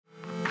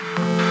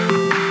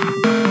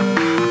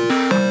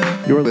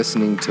You're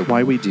listening to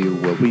Why We Do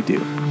What We Do.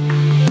 All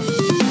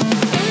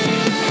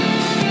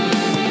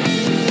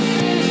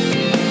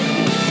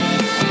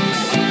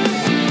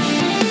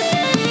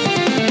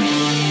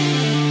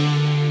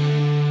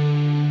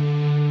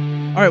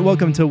right,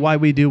 welcome to Why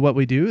We Do What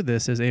We Do.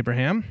 This is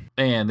Abraham.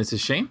 And this is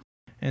Shane.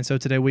 And so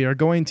today we are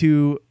going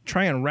to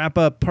try and wrap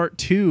up part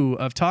 2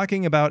 of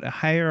talking about a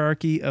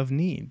hierarchy of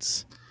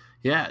needs.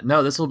 Yeah,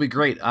 no, this will be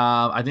great.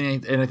 I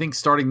think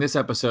starting this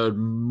episode,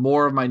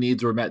 more of my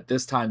needs were met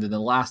this time than the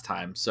last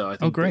time. So I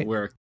think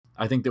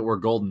that we're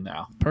golden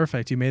now.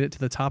 Perfect. You made it to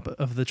the top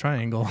of the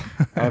triangle.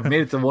 I've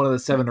made it to one of the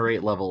 7 or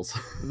 8 levels.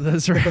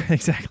 That's right.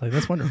 Exactly.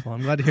 That's wonderful.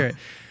 I'm glad to hear it.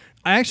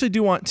 I actually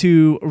do want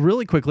to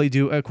really quickly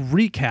do a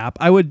recap.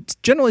 I would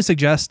generally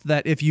suggest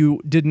that if you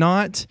did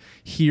not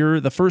hear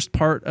the first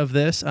part of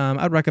this,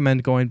 I'd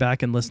recommend going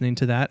back and listening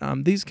to that.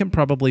 These can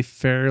probably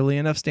fairly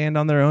enough stand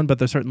on their own, but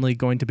they're certainly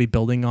going to be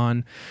building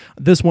on.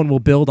 This one will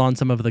build on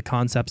some of the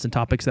concepts and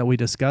topics that we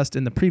discussed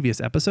in the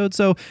previous episode,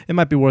 so it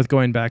might be worth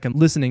going back and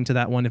listening to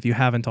that one if you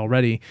haven't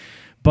already.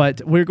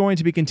 But we're going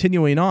to be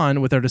continuing on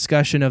with our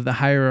discussion of the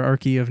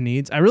hierarchy of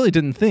needs. I really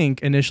didn't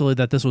think initially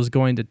that this was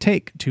going to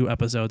take 2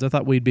 episodes. I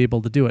thought we'd be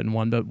able to do it in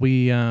one, but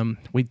we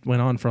went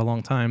on for a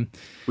long time.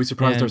 We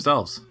surprised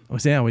ourselves.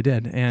 Yeah, we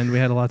did, and we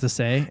had a lot to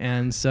say,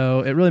 and so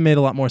it really made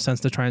a lot more sense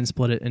to try and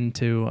split it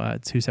into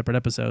 2 separate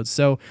episodes.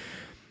 So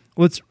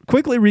let's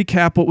quickly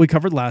recap what we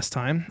covered last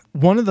time.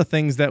 One of the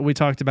things that we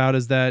talked about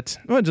is that,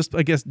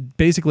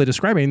 basically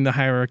describing the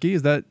hierarchy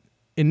is that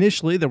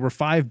initially, there were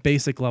 5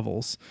 basic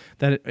levels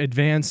that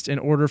advanced in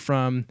order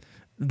from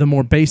the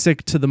more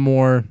basic to the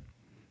more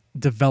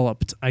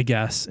developed, I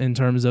guess, in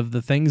terms of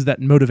the things that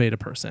motivate a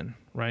person,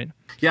 right?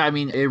 Yeah, I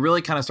mean, it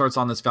really kind of starts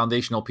on this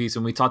foundational piece.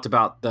 And we talked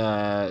about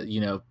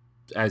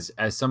as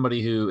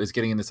somebody who is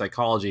getting into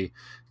psychology,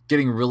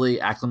 getting really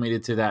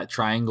acclimated to that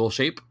triangle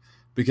shape.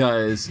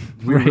 Because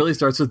it really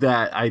starts with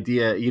that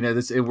idea,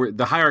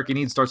 the hierarchy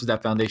needs starts with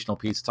that foundational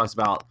piece. It talks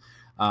about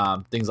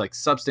things like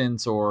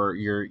substance or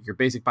your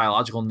basic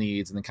biological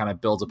needs, and then kind of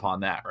builds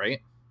upon that,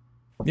 right?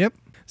 Yep.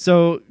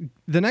 So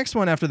the next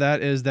one after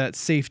that is that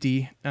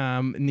safety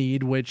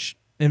need, which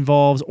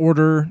involves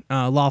order,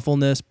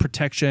 lawfulness,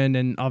 protection,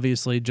 and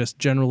obviously just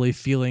generally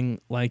feeling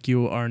like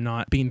you are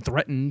not being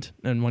threatened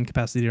in one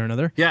capacity or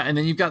another. Yeah, and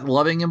then you've got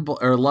love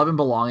and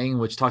belonging,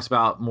 which talks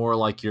about more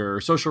like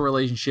your social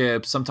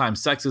relationships.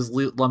 Sometimes sex is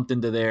lumped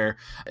into there,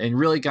 and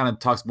really kind of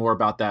talks more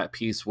about that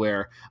piece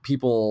where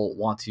people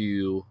want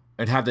to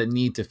and have the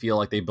need to feel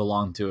like they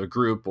belong to a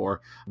group or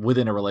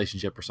within a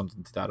relationship or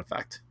something to that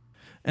effect.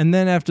 And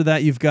then after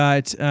that, you've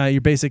got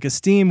your basic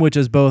esteem, which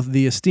is both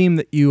the esteem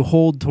that you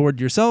hold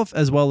toward yourself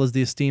as well as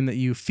the esteem that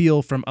you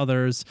feel from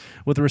others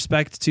with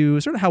respect to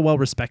sort of how well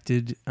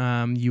respected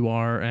you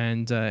are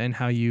and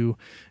how you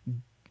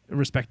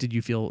respected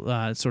you feel,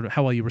 sort of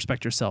how well you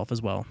respect yourself as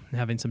well,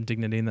 having some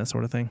dignity and that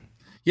sort of thing.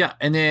 Yeah,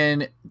 and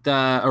then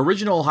the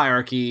original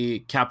hierarchy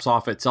caps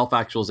off at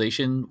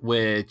self-actualization,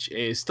 which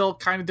is still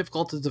kind of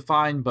difficult to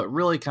define, but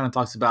really kind of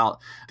talks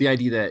about the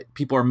idea that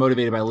people are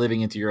motivated by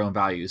living into your own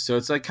values. So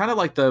it's like kind of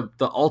like the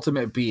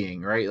ultimate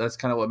being, right? That's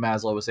kind of what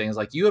Maslow was saying, is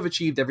like, you have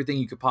achieved everything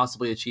you could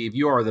possibly achieve.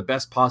 You are the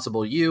best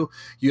possible you.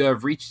 You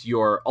have reached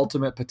your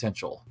ultimate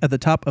potential. At the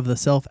top of the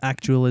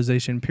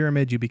self-actualization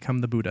pyramid, you become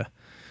the Buddha.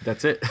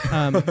 That's it.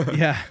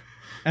 Yeah.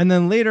 And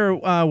then later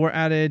were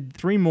added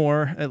 3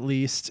 more at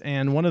least,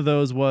 and one of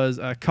those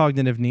was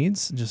cognitive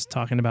needs, just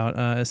talking about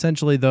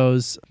essentially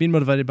those being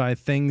motivated by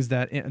things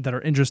that are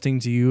interesting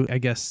to you, I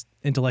guess,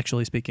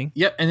 intellectually speaking.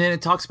 Yep, and then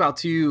it talks about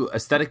 2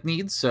 aesthetic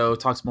needs, so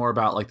it talks more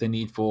about like the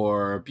need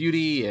for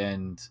beauty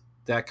and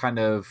that kind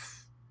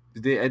of.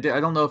 I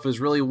don't know if it was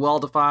really well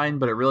defined,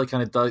 but it really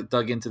kind of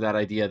dug into that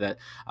idea that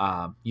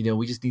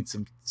we just need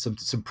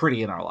some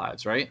pretty in our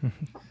lives, right?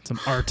 Some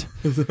art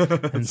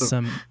and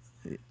some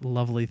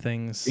lovely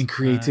things in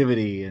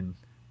creativity and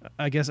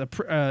I guess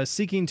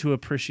seeking to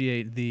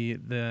appreciate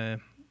the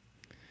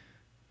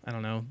I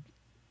don't know,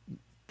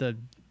 the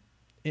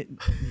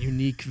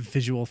unique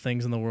visual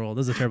things in the world.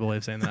 This is a terrible way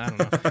of saying that. I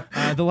don't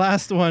know. The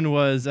last one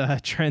was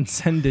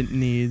transcendent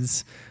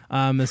needs,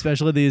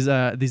 especially these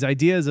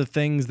ideas of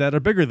things that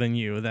are bigger than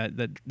you,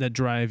 that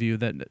drive you,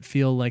 that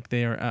feel like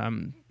they are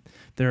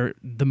they're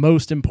the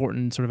most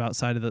important sort of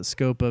outside of the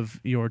scope of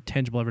your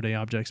tangible everyday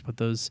objects, but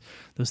those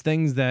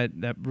things that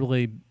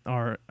really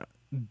are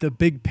the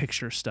big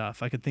picture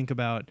stuff. I could think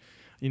about,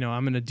 I'm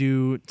going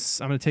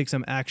to take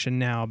some action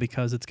now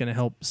because it's going to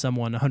help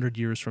someone 100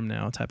 years from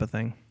now, type of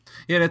thing.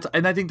 Yeah,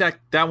 and I think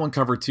that one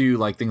covered too,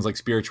 like things like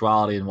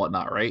spirituality and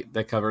whatnot, right?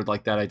 That covered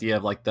like that idea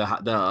of like the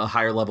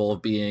higher level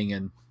of being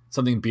and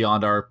something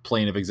beyond our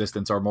plane of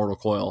existence, our mortal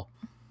coil.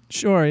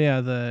 Sure,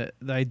 yeah, the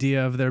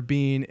idea of there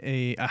being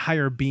a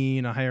higher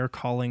being, a higher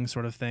calling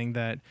sort of thing,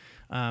 that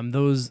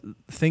those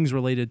things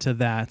related to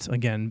that,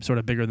 again, sort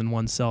of bigger than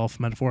oneself,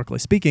 metaphorically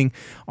speaking,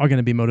 are going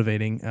to be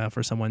motivating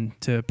for someone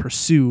to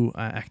pursue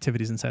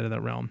activities inside of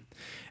that realm.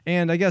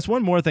 And I guess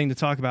one more thing to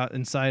talk about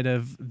inside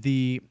of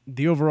the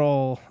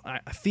overall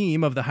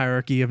theme of the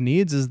hierarchy of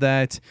needs is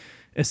that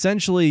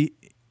essentially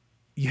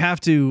you have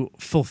to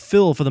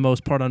fulfill for the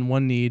most part on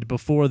one need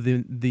before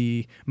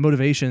the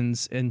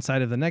motivations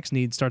inside of the next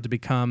need start to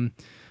become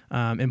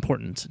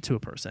important to a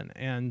person.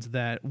 And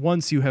that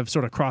once you have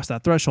sort of crossed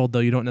that threshold, though,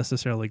 you don't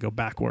necessarily go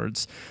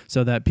backwards,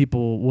 so that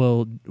people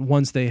will,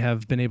 once they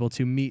have been able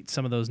to meet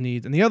some of those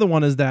needs. And the other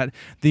one is that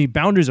the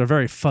boundaries are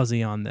very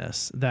fuzzy on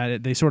this,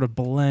 that they sort of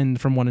blend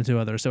from one into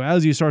other. So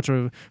as you start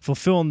to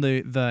fulfill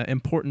the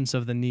importance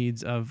of the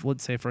needs of,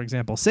 let's say, for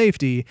example,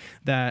 safety,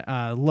 that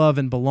love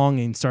and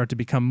belonging start to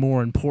become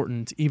more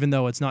important, even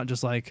though it's not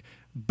just like,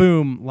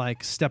 boom,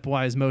 like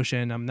stepwise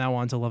motion, I'm now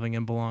on to loving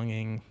and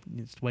belonging.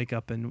 You just wake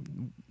up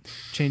and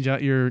change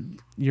out your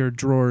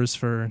drawers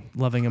for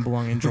loving and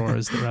belonging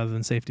drawers rather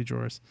than safety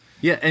drawers.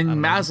 Yeah, and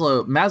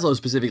Maslow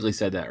specifically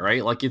said that,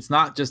 right? Like, it's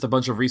not just a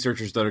bunch of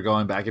researchers that are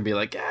going back and be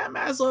like, yeah,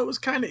 Maslow was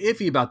kind of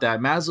iffy about that.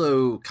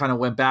 Maslow kind of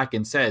went back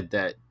and said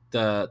that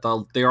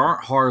there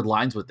aren't hard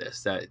lines with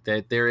this,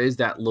 that there is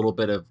that little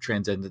bit of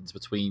transcendence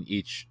between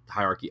each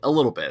hierarchy, a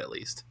little bit at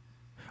least.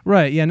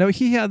 Right. Yeah. No,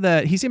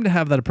 he seemed to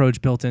have that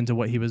approach built into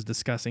what he was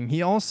discussing.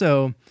 He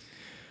also,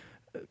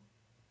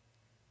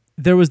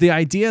 there was the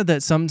idea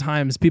that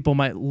sometimes people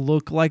might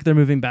look like they're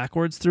moving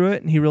backwards through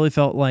it. And he really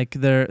felt like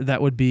that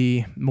would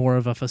be more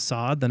of a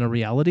facade than a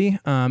reality.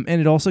 And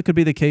it also could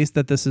be the case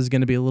that this is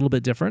going to be a little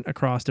bit different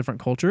across different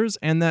cultures,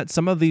 and that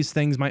some of these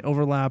things might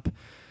overlap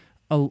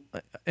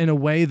in a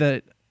way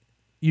that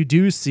you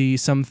do see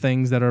some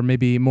things that are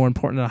maybe more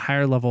important at a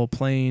higher level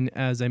playing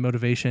as a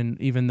motivation,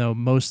 even though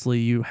mostly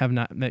you have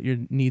not met your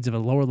needs of a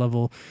lower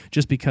level,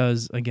 just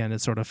because, again,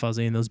 it's sort of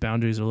fuzzy and those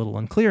boundaries are a little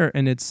unclear,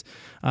 and it's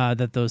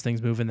that those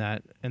things move in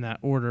that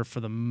order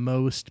for the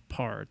most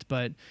part.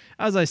 But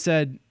as I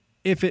said,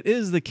 if it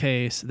is the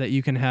case that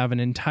you can have an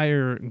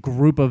entire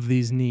group of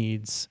these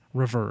needs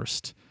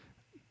reversed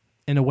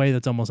in a way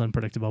that's almost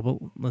unpredictable, but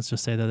let's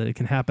just say that it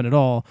can happen at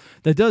all,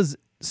 that does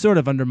sort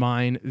of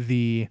undermine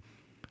the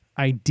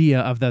idea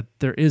of that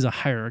there is a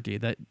hierarchy,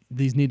 that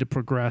these need to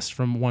progress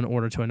from one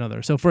order to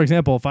another. So for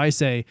example, if I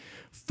say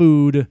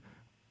food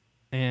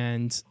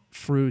and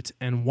fruit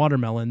and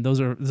watermelon, there's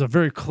a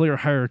very clear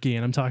hierarchy,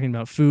 and I'm talking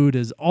about food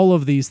is all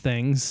of these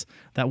things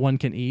that one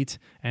can eat,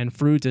 and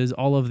fruit is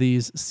all of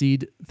these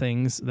seed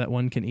things that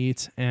one can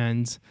eat,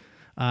 and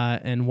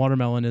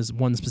watermelon is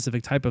one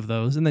specific type of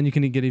those, and then you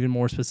can get even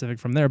more specific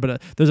from there.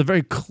 But there's a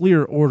very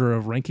clear order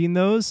of ranking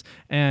those,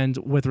 and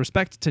with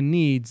respect to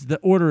needs, the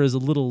order is a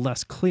little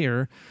less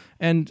clear,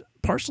 and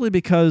partially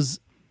because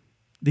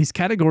these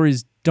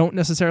categories don't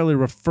necessarily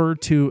refer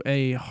to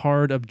a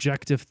hard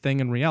objective thing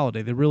in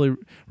reality. They really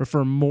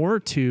refer more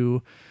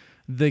to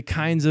the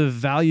kinds of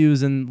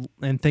values and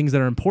things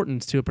that are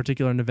important to a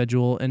particular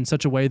individual in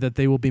such a way that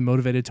they will be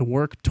motivated to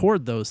work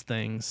toward those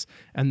things,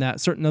 and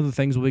that certain other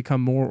things will become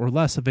more or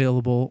less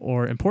available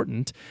or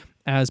important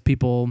as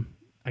people,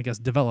 I guess,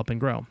 develop and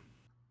grow.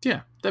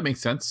 Yeah, that makes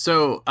sense.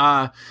 So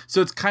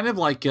it's kind of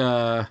like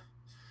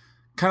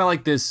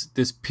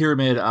this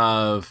pyramid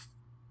of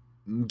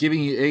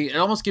giving you, it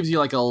almost gives you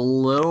like a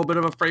little bit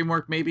of a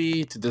framework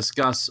maybe to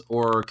discuss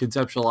or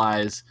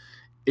conceptualize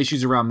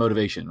issues around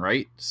motivation,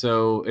 right?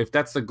 So if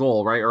that's the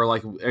goal, right? Or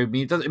like, I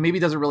mean, it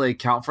doesn't really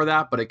account for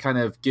that, but it kind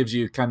of gives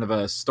you kind of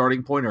a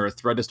starting point or a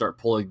thread to start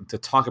pulling to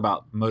talk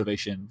about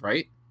motivation,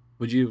 right?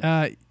 Would you?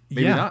 Maybe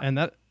yeah, not? And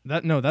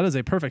that is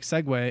a perfect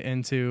segue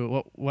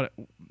into what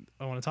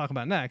I want to talk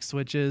about next,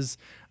 which is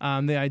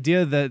the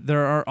idea that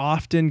there are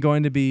often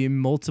going to be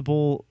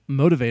multiple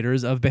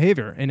motivators of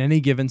behavior in any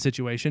given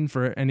situation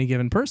for any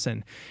given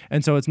person.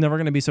 And so it's never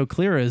going to be so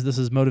clear as this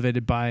is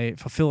motivated by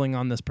fulfilling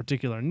on this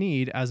particular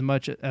need as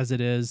much as it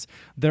is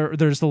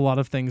there's a lot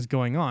of things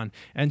going on.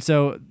 And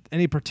so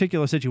any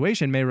particular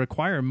situation may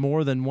require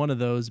more than one of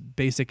those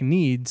basic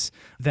needs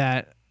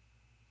that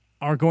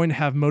are going to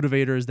have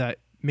motivators that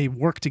may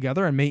work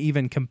together and may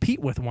even compete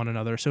with one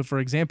another. So for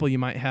example, you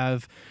might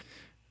have,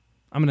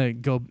 I'm going to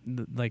go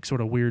like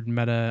sort of weird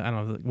meta, I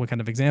don't know what kind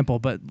of example,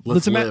 but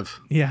let's imagine,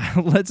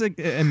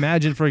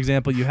 for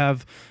example, you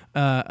have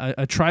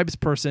a tribes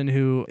person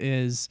who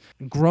is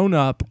grown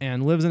up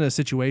and lives in a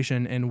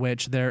situation in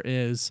which there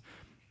is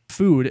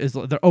food,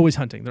 they're always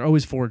hunting, they're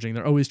always foraging,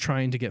 they're always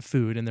trying to get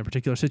food in their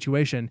particular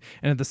situation.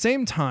 And at the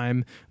same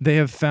time, they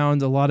have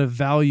found a lot of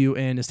value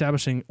in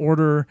establishing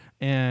order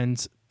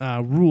and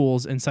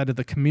rules inside of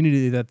the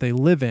community that they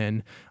live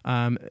in,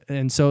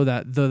 and so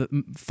that the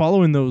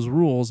following those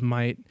rules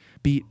might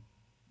beat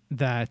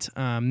that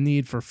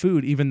need for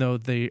food, even though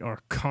they are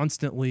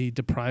constantly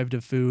deprived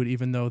of food,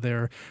 even though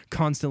they're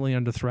constantly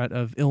under threat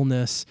of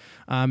illness.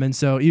 And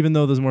so even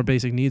though those more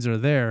basic needs are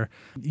there,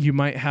 you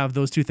might have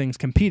those two things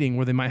competing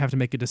where they might have to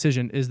make a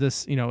decision. Is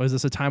this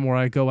a time where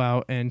I go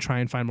out and try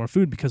and find more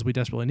food because we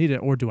desperately need it,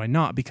 or do I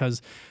not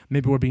because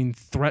maybe we're being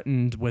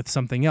threatened with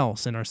something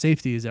else and our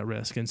safety is at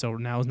risk, and so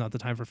now is not the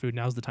time for food,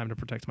 now's the time to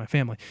protect my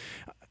family.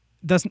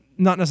 That's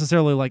not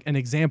necessarily like an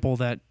example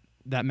that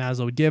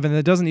Maslow would give, and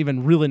it doesn't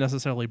even really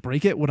necessarily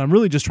break it. What I'm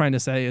really just trying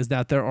to say is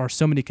that there are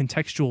so many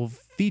contextual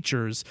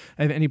features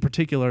of any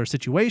particular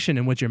situation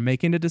in which you're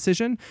making a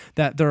decision,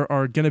 that there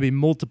are going to be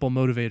multiple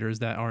motivators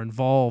that are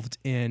involved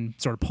in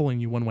sort of pulling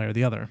you one way or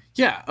the other.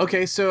 Yeah.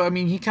 Okay. So, I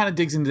mean, he kind of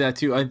digs into that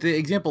too. The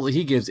example that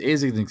he gives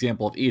is an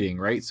example of eating,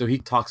 right? So he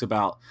talks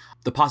about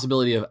the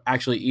possibility of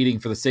actually eating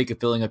for the sake of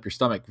filling up your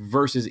stomach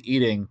versus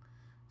eating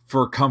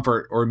for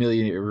comfort or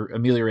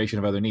amelioration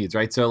of other needs,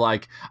 right? So,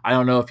 like, I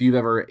don't know if you've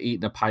ever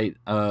eaten a pint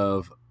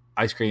of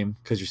ice cream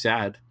because you're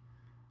sad.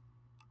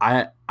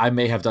 I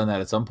may have done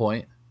that at some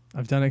point.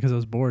 I've done it because I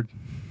was bored.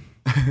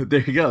 There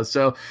you go.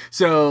 So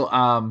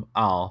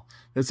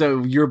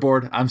you're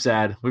bored. I'm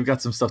sad. We've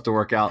got some stuff to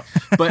work out.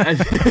 But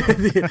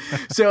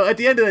so at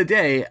the end of the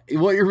day,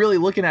 what you're really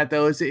looking at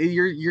though is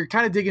you're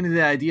kind of digging into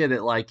the idea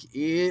that like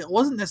it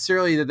wasn't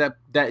necessarily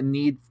that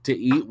need to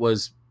eat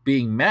was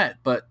being met,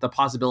 but the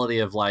possibility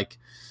of like,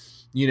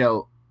 you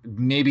know,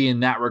 maybe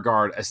in that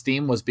regard,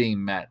 esteem was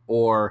being met,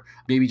 or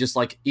maybe just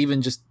like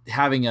even just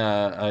having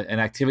an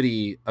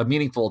activity, a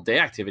meaningful day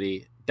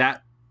activity,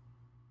 that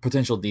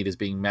potential need is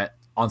being met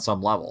on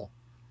some level.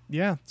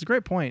 Yeah, it's a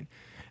great point.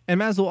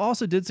 And Maslow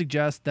also did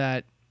suggest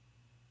that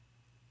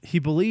he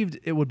believed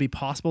it would be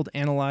possible to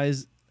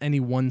analyze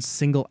any one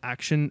single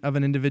action of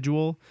an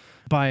individual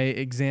by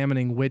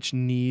examining which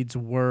needs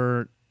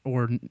were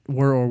or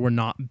were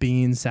not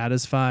being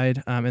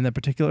satisfied in that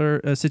particular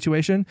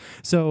situation.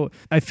 So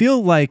I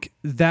feel like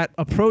that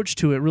approach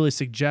to it really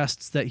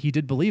suggests that he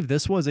did believe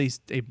this was a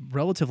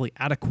relatively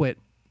adequate,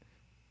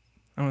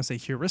 I don't want to say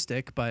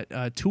heuristic, but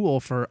tool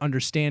for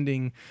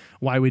understanding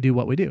why we do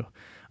what we do.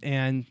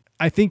 And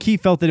I think he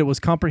felt that it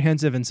was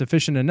comprehensive and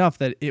sufficient enough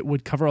that it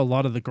would cover a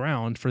lot of the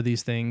ground for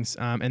these things,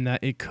 and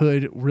that it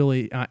could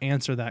really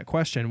answer that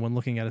question when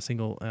looking at a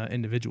single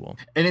individual.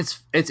 And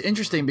it's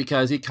interesting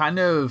because he kind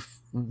of,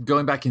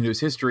 going back into his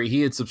history,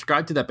 he had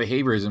subscribed to that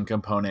behaviorism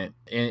component,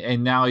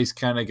 and now he's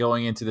kind of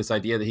going into this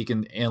idea that he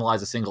can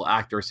analyze a single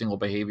act or a single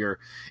behavior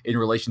in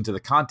relation to the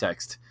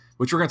context,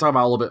 which we're going to talk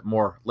about a little bit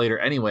more later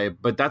anyway.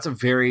 But that's a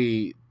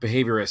very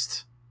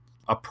behaviorist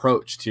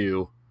approach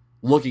to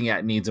looking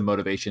at needs and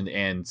motivation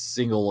and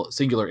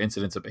singular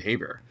incidents of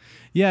behavior.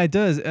 Yeah, it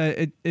does.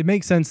 It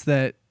makes sense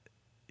that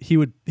he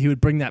would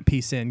bring that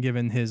piece in,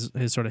 given his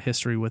sort of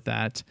history with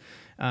that,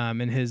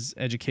 and his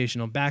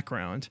educational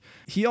background.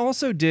 He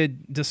also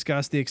did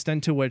discuss the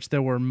extent to which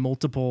there were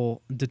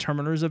multiple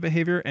determiners of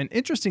behavior, and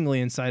interestingly,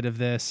 inside of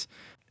this,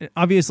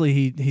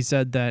 obviously he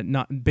said that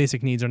not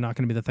basic needs are not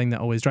going to be the thing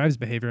that always drives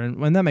behavior,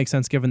 and that makes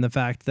sense given the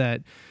fact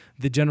that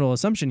the general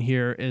assumption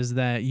here is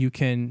that you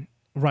can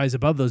rise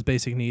above those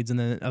basic needs and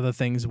then other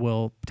things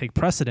will take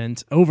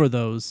precedent over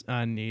those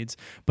needs.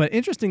 But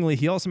interestingly,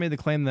 he also made the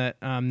claim that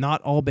not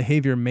all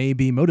behavior may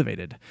be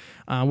motivated,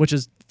 which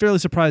is fairly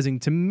surprising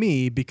to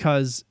me,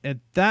 because at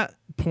that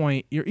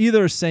point, you're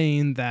either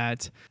saying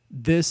that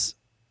this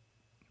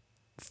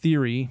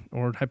theory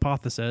or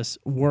hypothesis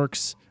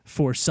works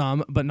for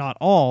some but not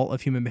all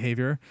of human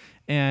behavior,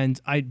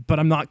 but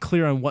I'm not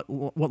clear on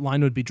what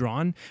line would be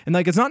drawn. And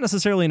like, it's not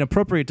necessarily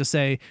inappropriate to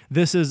say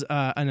this is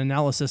an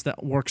analysis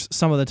that works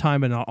some of the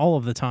time and not all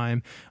of the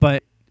time,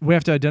 but we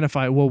have to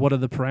identify, well, what are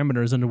the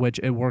parameters under which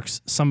it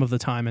works some of the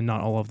time and not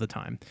all of the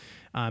time,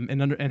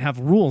 and have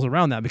rules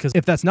around that. Because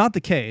if that's not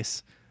the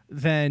case,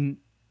 then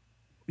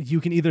you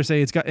can either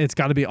say it's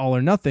got to be all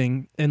or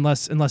nothing,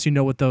 unless you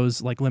know what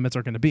those like limits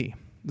are going to be.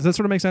 Does that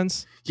sort of make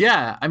sense?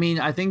 Yeah, I mean,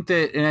 I think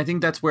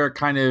that's where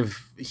kind of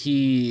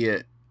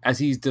as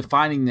he's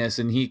defining this,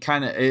 and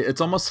it's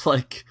almost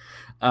like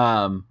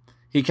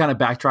he kind of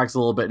backtracks a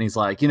little bit, and he's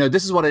like,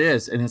 this is what it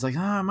is, and it's like,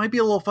 it might be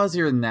a little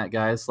fuzzier than that,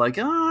 guys. Like,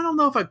 I don't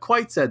know if I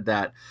quite said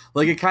that.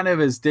 Like, it kind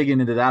of is digging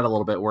into that a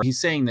little bit, where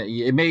he's saying that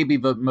it may be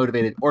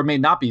motivated or may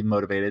not be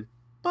motivated,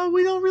 but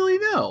we don't really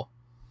know.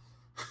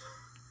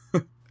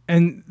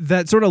 And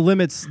that sort of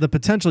limits the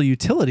potential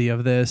utility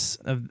of this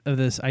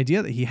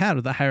idea that he had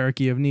with the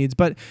hierarchy of needs.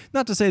 But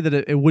not to say that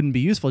it wouldn't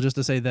be useful, just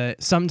to say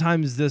that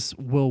sometimes this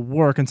will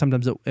work and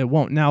sometimes it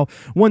won't. Now,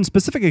 one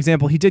specific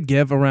example he did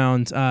give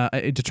around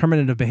a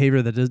determinant of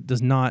behavior that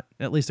does not,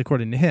 at least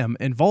according to him,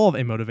 involve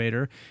a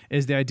motivator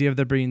is the idea of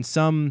there being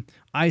some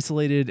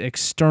isolated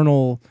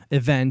external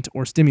event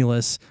or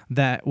stimulus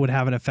that would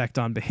have an effect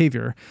on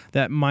behavior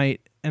that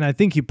might. And I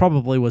think he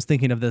probably was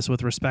thinking of this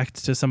with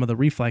respect to some of the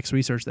reflex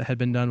research that had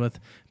been done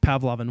with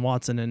Pavlov and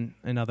Watson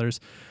and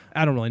others.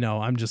 I don't really know.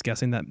 I'm just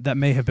guessing that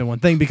may have been one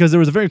thing, because there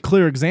was a very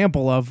clear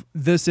example of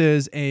this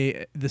is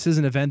an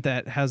event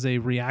that has a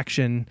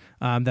reaction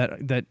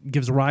that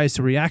gives rise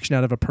to reaction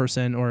out of a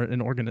person or an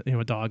organ,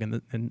 a dog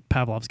in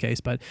Pavlov's case,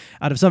 but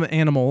out of some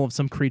animal, of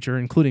some creature,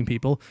 including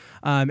people.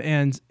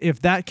 And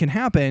if that can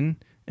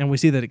happen, and we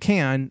see that it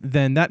can,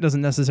 then that doesn't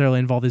necessarily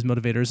involve these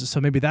motivators. So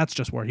maybe that's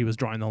just where he was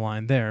drawing the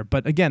line there.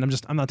 But again,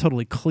 I'm not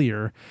totally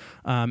clear,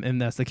 and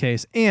that's the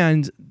case.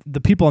 And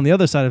the people on the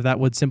other side of that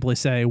would simply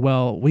say,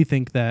 well, we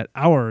think that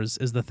ours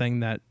is the thing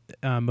that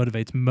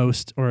motivates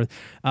most or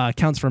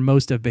counts for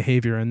most of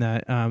behavior, and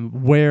that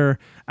where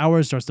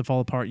ours starts to fall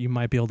apart, you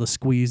might be able to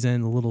squeeze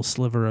in a little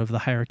sliver of the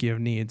hierarchy of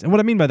needs. And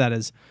what I mean by that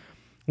is,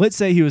 let's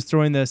say he was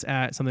throwing this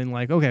at something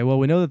like, okay, well,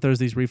 we know that there's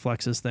these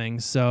reflexes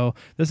things, so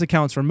this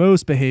accounts for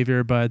most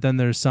behavior, but then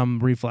there's some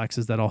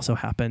reflexes that also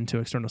happen to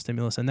external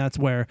stimulus, and that's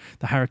where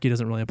the hierarchy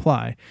doesn't really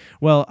apply.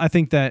 Well, I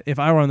think that if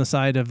I were on the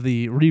side of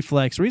the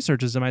reflex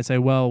researchers, I might say,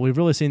 well, we've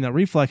really seen that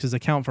reflexes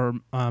account for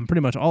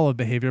pretty much all of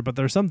behavior, but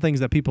there are some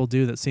things that people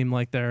do that seem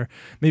like they're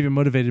maybe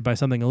motivated by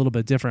something a little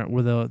bit different,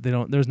 where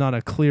there's not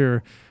a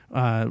clear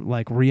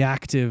like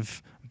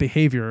reactive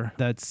behavior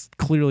that's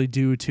clearly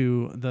due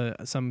to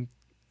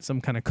some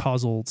kind of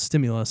causal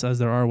stimulus, as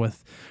there are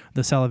with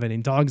the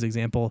salivating dogs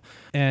example.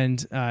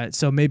 And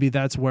so maybe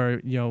that's where,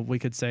 we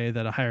could say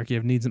that a hierarchy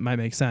of needs might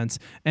make sense.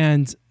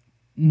 And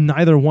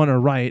neither one are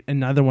right and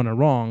neither one are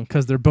wrong,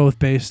 because they're both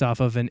based off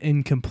of an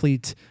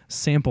incomplete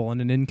sample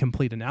and an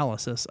incomplete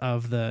analysis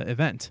of the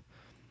event.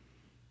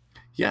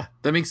 Yeah,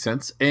 that makes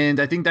sense. And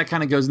I think that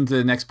kind of goes into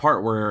the next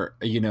part where,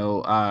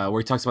 where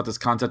he talks about this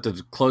concept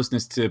of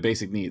closeness to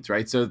basic needs,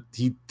 right? So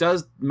he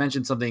does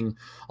mention something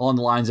along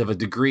the lines of a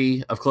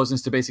degree of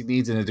closeness to basic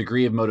needs and a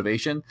degree of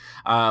motivation,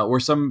 where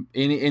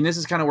and this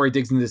is kind of where he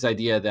digs into this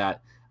idea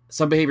that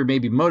some behavior may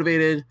be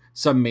motivated,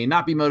 some may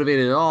not be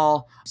motivated at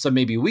all, some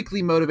may be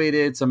weakly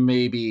motivated, some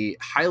may be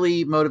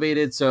highly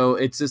motivated. So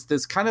it's just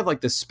this kind of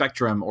like this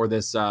spectrum or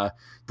this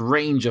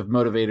range of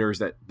motivators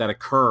that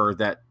occur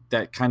that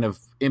kind of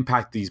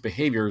impact these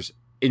behaviors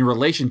in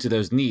relation to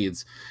those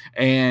needs.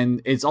 And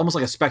it's almost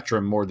like a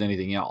spectrum more than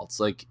anything else.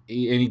 And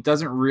he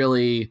doesn't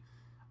really,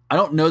 I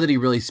don't know that he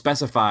really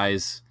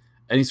specifies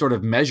any sort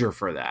of measure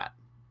for that.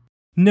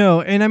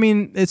 No. And I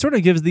mean, it sort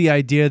of gives the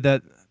idea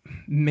that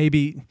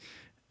maybe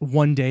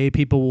one day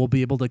people will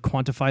be able to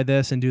quantify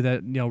this and do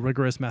that,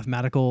 rigorous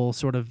mathematical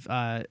sort of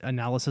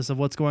analysis of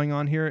what's going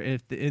on here.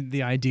 If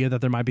the idea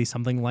that there might be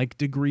something like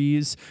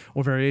degrees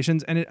or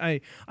variations, and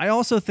I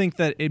also think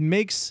that it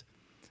makes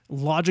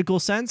logical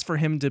sense for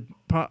him to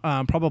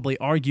probably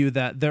argue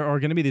that there are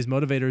going to be these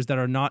motivators that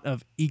are not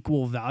of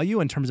equal value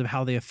in terms of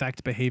how they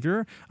affect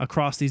behavior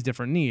across these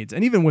different needs,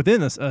 and even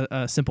within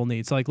a simple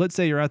need. So, like, let's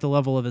say you're at the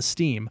level of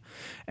esteem,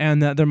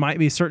 and that there might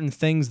be certain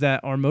things that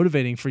are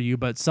motivating for you,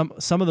 but some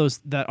of those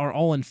that are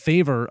all in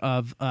favor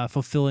of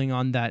fulfilling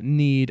on that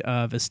need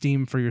of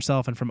esteem for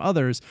yourself and from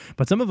others,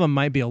 but some of them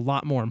might be a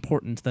lot more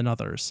important than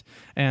others.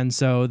 And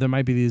so there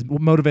might be these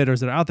motivators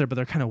that are out there, but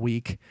they're kind of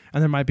weak,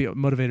 and there might be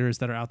motivators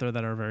that are out there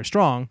that are very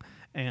strong,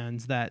 and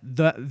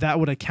that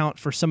would account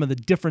for some of the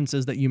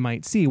differences that you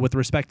might see with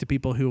respect to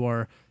people who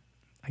are,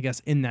 I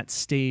guess, in that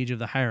stage of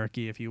the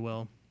hierarchy, if you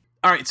will.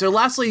 All right. So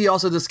lastly, he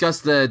also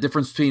discussed the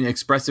difference between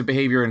expressive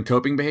behavior and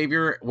coping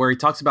behavior, where he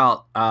talks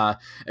about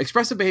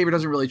expressive behavior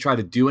doesn't really try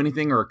to do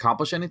anything or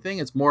accomplish anything.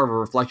 It's more of a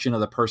reflection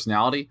of the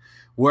personality,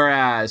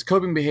 whereas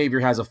coping behavior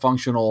has a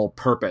functional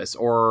purpose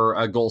or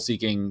a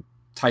goal-seeking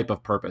type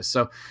of purpose.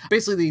 So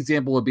basically the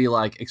example would be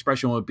like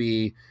expression would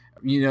be,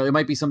 it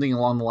might be something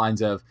along the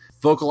lines of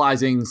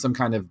vocalizing some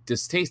kind of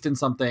distaste in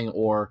something,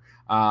 or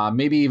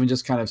maybe even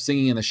just kind of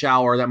singing in the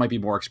shower. That might be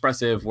more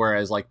expressive,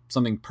 whereas like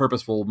something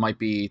purposeful might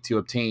be to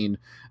obtain,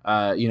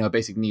 a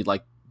basic need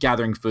like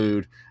gathering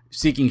food,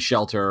 seeking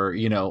shelter,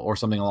 or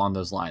something along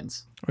those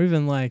lines. Or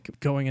even like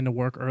going into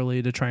work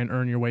early to try and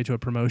earn your way to a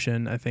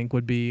promotion, I think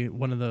would be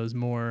one of those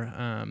more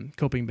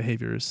coping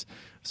behaviors.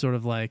 Sort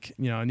of like,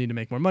 I need to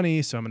make more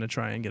money, so I'm going to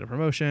try and get a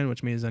promotion,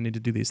 which means I need to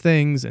do these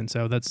things. And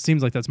so that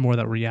seems like that's more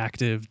that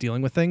reactive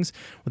dealing with things.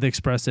 With the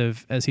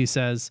expressive, as he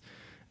says,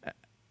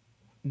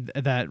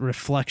 that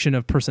reflection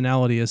of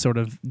personality is sort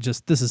of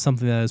just, this is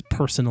something that is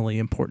personally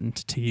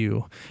important to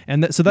you.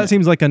 And so that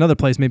seems like another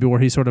place maybe where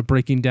he's sort of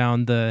breaking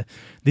down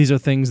these are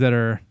things that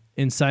are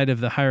inside of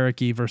the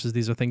hierarchy versus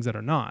these are things that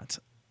are not.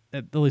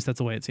 At least that's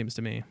the way it seems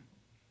to me.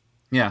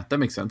 Yeah, that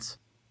makes sense.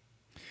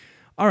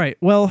 All right.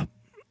 Well,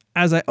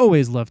 as I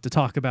always love to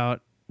talk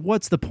about,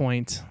 what's the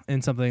point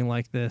in something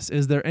like this?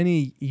 Is there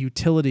any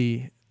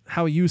utility?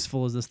 How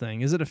useful is this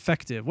thing? Is it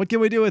effective? What can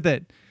we do with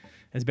it?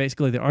 Is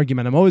basically the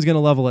argument I'm always going to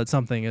level at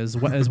something is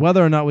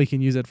whether or not we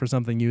can use it for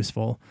something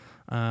useful.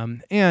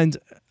 And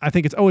I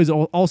think it's always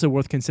also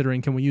worth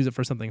considering, can we use it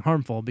for something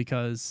harmful?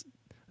 Because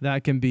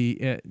that can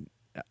be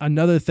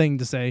another thing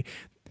to say,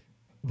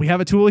 we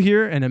have a tool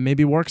here and it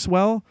maybe works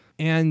well,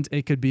 and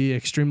it could be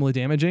extremely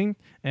damaging.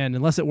 And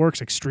unless it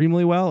works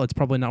extremely well, it's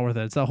probably not worth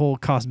it. It's that whole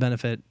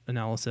cost-benefit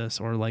analysis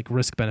or like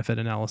risk-benefit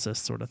analysis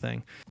sort of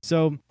thing.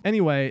 So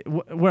anyway,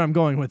 where I'm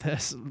going with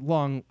this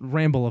long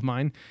ramble of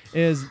mine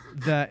is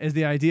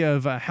the idea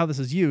of how this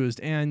is used.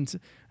 And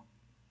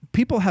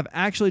people have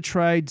actually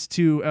tried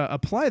to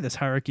apply this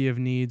hierarchy of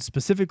needs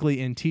specifically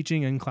in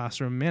teaching and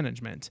classroom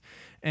management.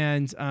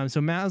 And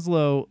so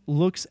Maslow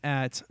looks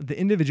at the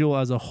individual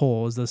as a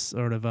whole, as this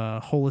sort of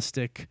a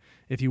holistic,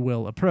 if you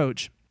will,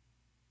 approach.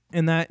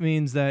 And that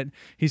means that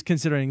he's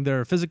considering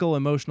their physical,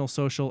 emotional,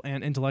 social,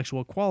 and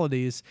intellectual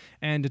qualities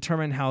and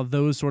determine how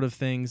those sort of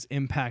things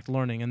impact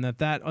learning, and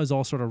that is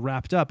all sort of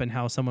wrapped up in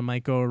how someone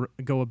might go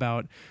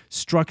about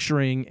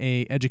structuring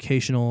a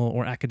educational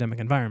or academic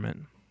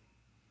environment.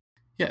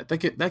 Yeah,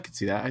 that could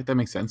see that. That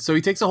makes sense. So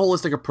he takes a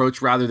holistic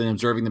approach rather than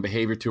observing the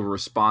behavior to a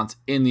response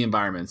in the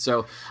environment.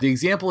 So the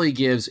example he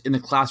gives in the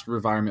classroom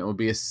environment would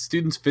be a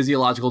student's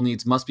physiological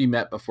needs must be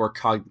met before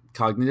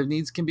cognitive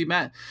needs can be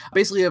met.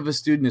 Basically, if a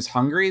student is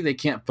hungry, they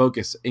can't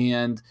focus.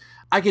 And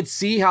I could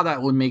see how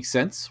that would make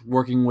sense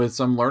working with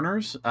some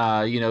learners.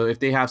 If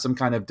they have some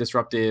kind of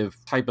disruptive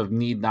type of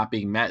need not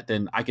being met,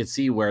 then I could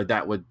see where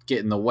that would get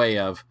in the way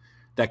of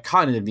that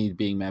cognitive need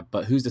being met.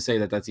 But who's to say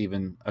that that's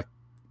even a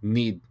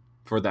need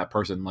for that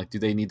person? Like, do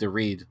they need to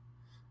read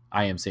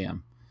I Am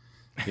Sam?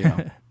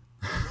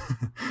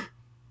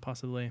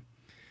 Possibly.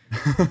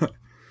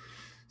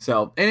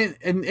 So,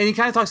 and he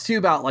kind of talks too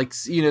about, like,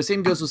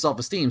 same goes with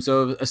self-esteem.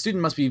 So a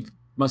student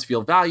must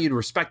feel valued,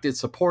 respected,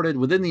 supported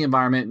within the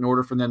environment in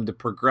order for them to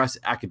progress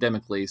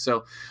academically.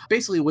 So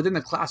basically within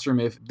the classroom,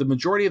 if the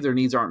majority of their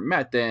needs aren't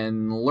met,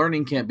 then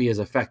learning can't be as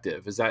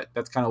effective.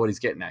 That's kind of what he's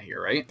getting at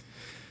here, right?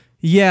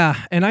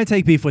 Yeah, and I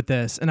take beef with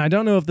this, and I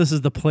don't know if this is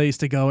the place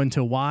to go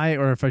into why,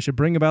 or if I should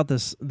bring about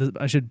this.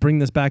 I should bring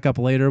this back up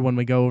later when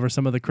we go over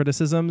some of the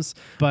criticisms.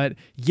 But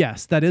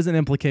yes, that is an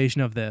implication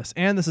of this,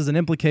 and this is an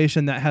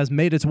implication that has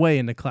made its way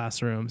into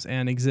classrooms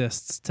and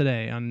exists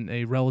today on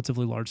a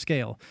relatively large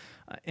scale.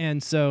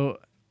 And so,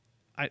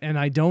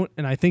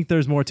 I think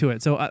there's more to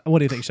it. So, what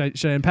do you think?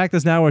 Should I unpack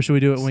this now, or should we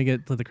do it when we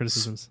get to the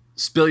criticisms?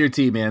 Spill your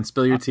tea, man.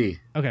 Spill your tea.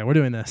 Okay, we're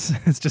doing this.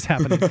 It's just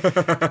happening.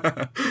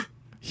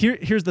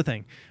 Here's the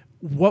thing.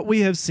 What we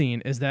have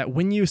seen is that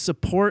when you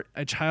support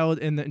a child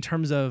in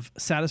terms of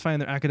satisfying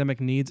their academic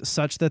needs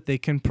such that they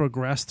can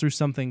progress through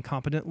something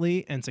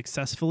competently and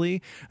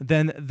successfully,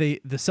 then the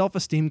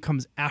self-esteem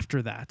comes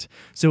after that.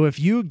 So if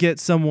you get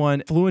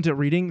someone fluent at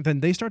reading, then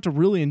they start to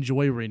really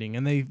enjoy reading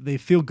and they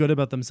feel good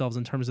about themselves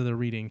in terms of their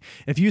reading.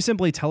 If you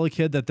simply tell a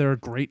kid that they're a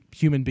great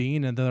human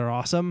being and that they're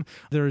awesome,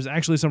 there's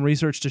actually some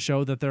research to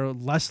show that they're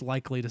less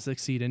likely to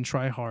succeed and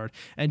try hard.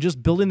 And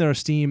just building their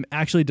esteem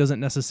actually doesn't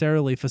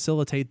necessarily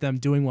facilitate them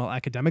doing well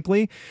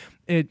academically.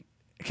 It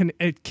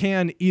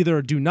can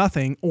either do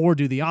nothing or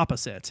do the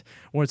opposite,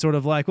 where it's sort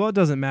of like, well, it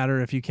doesn't matter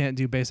if you can't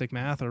do basic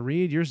math or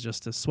read, you're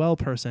just a swell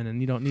person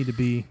and you don't need to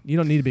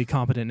be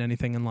competent in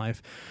anything in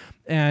life.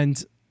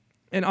 And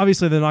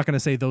obviously they're not going to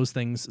say those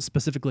things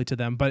specifically to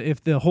them, but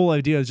if the whole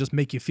idea is just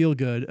make you feel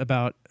good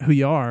about who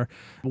you are,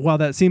 while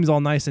that seems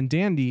all nice and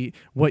dandy,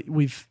 what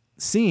we've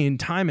seen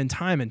time and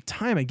time and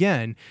time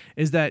again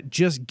is that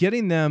just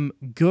getting them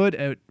good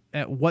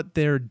at what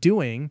they're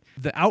doing,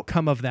 the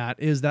outcome of that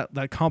is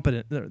that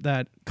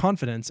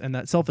confidence and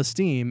that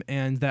self-esteem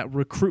and that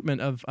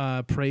recruitment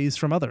of praise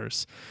from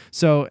others.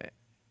 So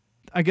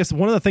I guess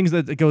one of the things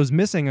that goes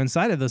missing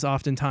inside of this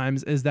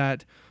oftentimes is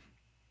that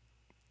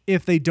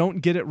if they don't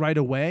get it right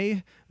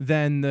away,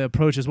 then the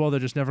approach is, well, they're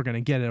just never going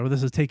to get it, or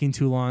this is taking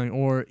too long,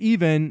 or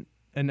even,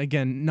 and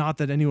again, not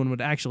that anyone would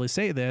actually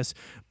say this,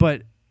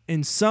 but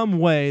in some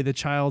way, the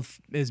child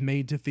is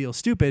made to feel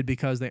stupid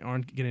because they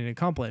aren't getting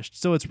accomplished.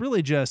 So it's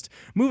really just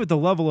move at the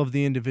level of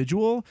the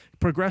individual,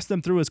 progress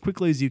them through as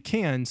quickly as you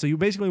can. So you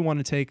basically want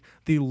to take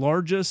the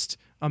largest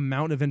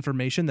amount of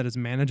information that is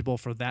manageable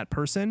for that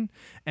person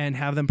and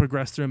have them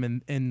progress through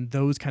them in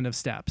those kind of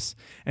steps.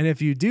 And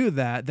if you do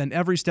that, then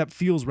every step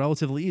feels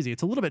relatively easy.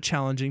 It's a little bit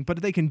challenging, but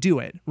they can do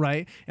it,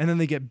 right? And then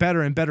they get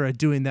better and better at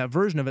doing that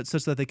version of it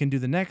such that they can do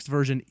the next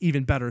version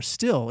even better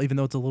still, even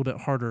though it's a little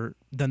bit harder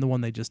than the one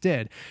they just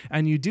did.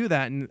 And you do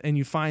that and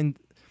you find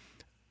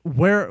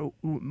where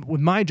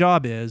my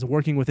job is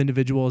working with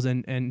individuals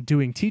and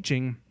doing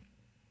teaching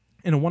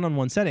in a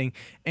one-on-one setting.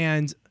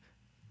 And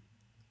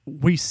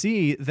we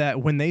see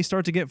that when they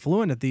start to get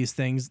fluent at these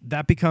things,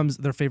 that becomes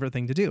their favorite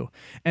thing to do.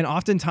 And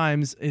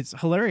oftentimes it's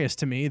hilarious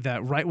to me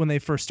that right when they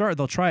first start,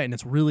 they'll try it and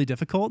it's really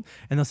difficult.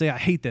 And they'll say, I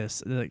hate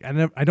this. Like,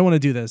 I don't want to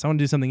do this. I want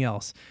to do something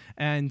else.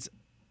 And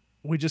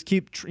we just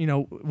keep,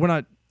 we're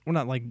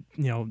not like,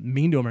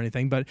 mean to them or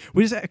anything, but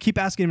we just keep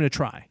asking them to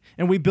try.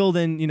 And we build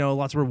in,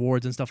 lots of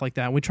rewards and stuff like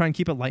that. And we try and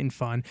keep it light and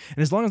fun. And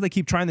as long as they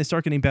keep trying, they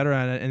start getting better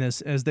at it. And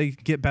as they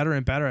get better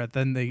and better at it,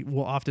 then they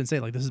will often say,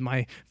 like, this is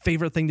my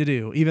favorite thing to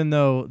do, even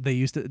though they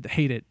used to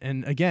hate it.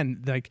 And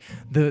again, like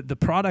the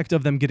product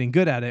of them getting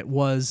good at it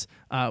was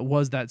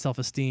that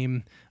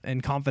self-esteem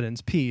and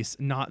confidence piece,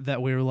 not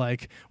that we were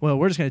like, well,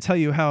 we're just going to tell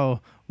you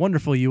how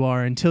wonderful you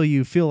are until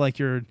you feel like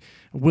you're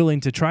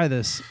willing to try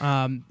this.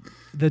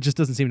 That just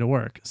doesn't seem to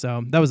work.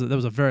 So that was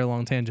a very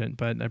long tangent,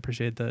 but I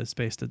appreciate the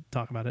space to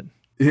talk about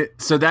it.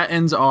 So that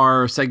ends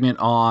our segment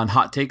on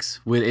hot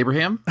takes with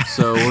Abraham.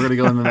 So we're gonna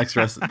go in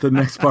the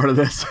next part of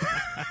this.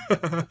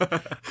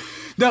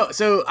 No,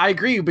 so I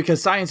agree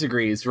because science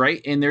agrees, right?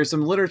 And there's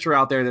some literature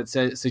out there that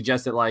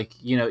suggests that, like,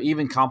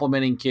 even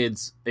complimenting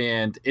kids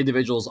and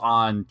individuals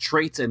on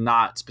traits and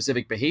not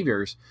specific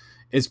behaviors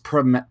is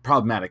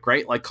problematic,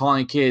 right? Like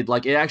calling a kid,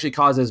 like, it actually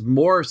causes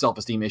more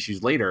self-esteem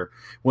issues later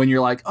when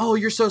you're like, oh,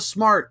 you're so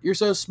smart.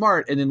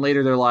 And then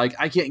later they're like,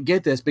 I can't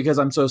get this because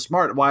I'm so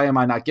smart. Why am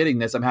I not getting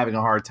this? I'm having a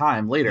hard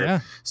time later. Yeah.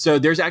 So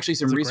there's actually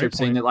some research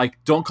saying that,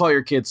 like, don't call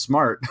your kids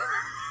smart.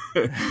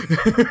 Well,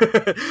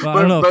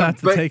 I don't know if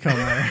that's the take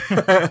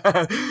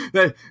home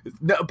there.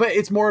 No, but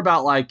it's more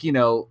about like,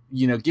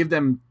 give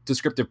them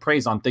descriptive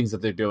praise on things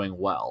that they're doing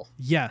well.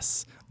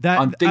 Yes.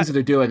 On things that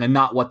they're doing and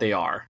not what they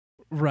are.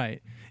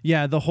 Right.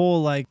 Yeah, the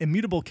whole like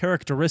immutable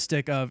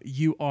characteristic of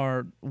you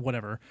are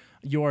whatever,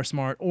 you are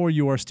smart or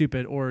you are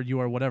stupid or you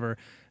are whatever.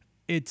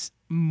 It's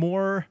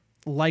more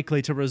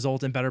likely to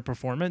result in better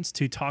performance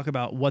to talk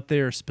about what they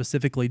are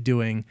specifically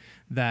doing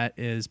that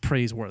is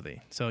praiseworthy.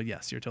 So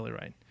yes, you're totally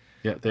right.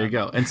 Yeah, there you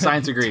go. And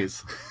science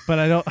agrees.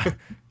 But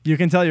you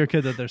can tell your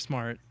kid that they're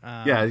smart.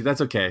 Yeah,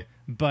 that's okay.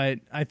 But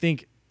I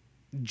think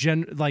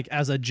like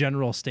as a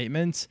general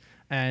statement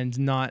and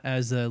not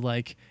as a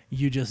like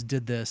you just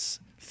did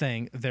this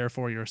thing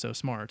therefore you're so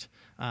smart,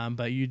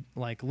 but you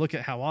like look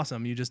at how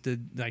awesome you just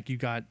did, like you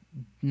got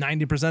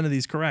 90% of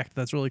these correct,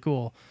 that's really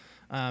cool,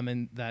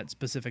 and that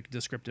specific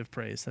descriptive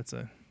praise, that's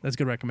a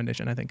good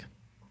recommendation, I think.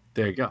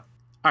 There you go.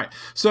 All right,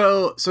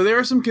 so there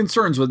are some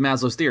concerns with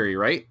Maslow's theory,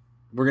 right?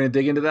 We're going to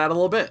dig into that a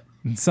little bit.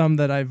 Some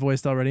that I've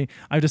voiced already.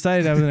 I've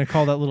decided I'm going to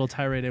call that little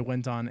tirade I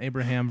went on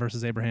Abraham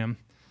versus Abraham.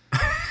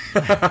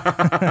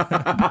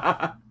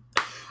 I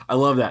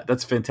love that.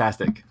 That's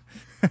fantastic.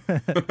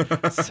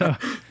 So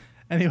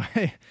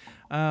anyway,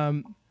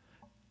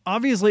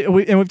 obviously,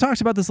 we've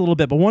talked about this a little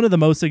bit, but one of the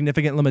most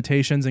significant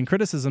limitations and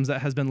criticisms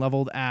that has been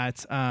leveled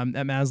at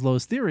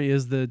Maslow's theory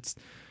is that,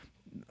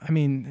 I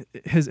mean,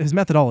 his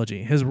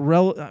methodology, his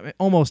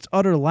almost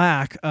utter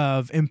lack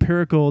of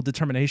empirical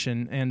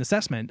determination and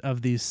assessment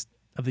of these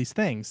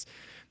things.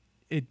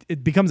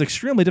 It becomes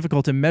extremely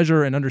difficult to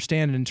measure and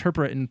understand and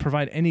interpret and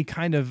provide any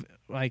kind of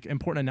like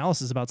important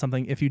analysis about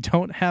something if you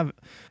don't have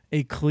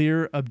a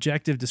clear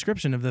objective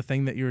description of the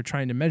thing that you're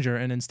trying to measure,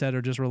 and instead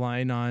are just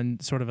relying on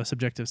sort of a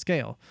subjective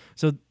scale.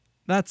 So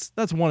that's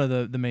one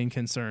of the main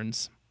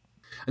concerns.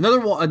 Another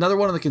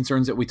one of the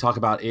concerns that we talk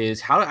about is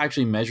how to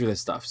actually measure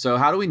this stuff. So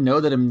how do we know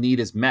that a need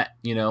is met?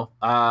 We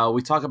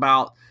talk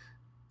about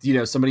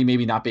somebody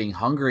maybe not being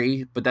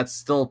hungry, but that's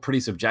still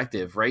pretty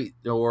subjective, right?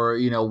 Or,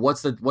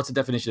 what's the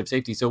definition of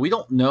safety? So we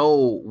don't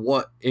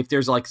know if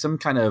there's like some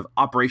kind of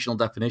operational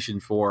definition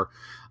for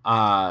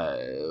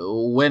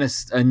when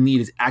a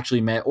need is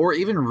actually met, or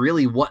even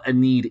really what a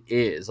need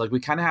is. Like we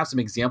kind of have some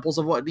examples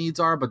of what needs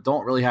are, but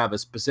don't really have a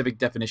specific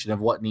definition of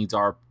what needs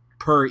are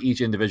per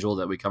each individual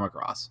that we come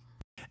across.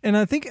 And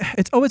I think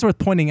it's always worth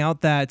pointing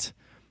out that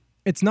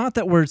it's not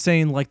that we're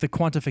saying like the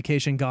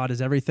quantification God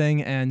is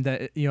everything, and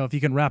that, if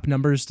you can wrap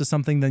numbers to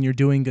something, then you're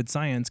doing good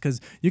science, because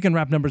you can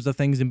wrap numbers to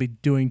things and be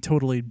doing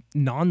totally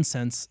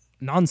non-science,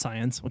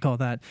 we'll call it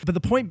that. But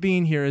the point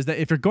being here is that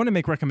if you're going to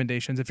make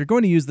recommendations, if you're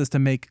going to use this to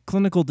make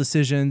clinical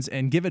decisions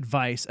and give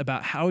advice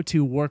about how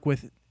to work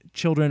with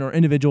children or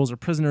individuals or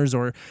prisoners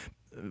or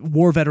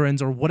war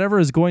veterans or whatever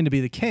is going to be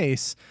the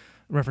case,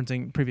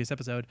 referencing previous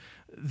episode,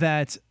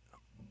 that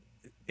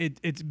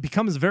it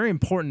becomes very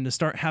important to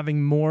start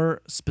having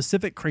more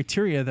specific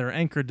criteria that are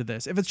anchored to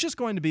this. If it's just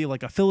going to be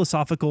like a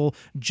philosophical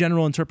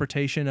general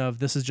interpretation of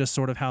this is just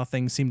sort of how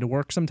things seem to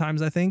work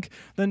sometimes, I think,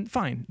 then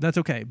fine, that's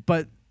okay.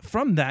 But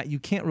from that, you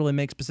can't really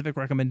make specific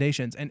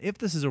recommendations. And if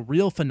this is a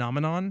real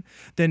phenomenon,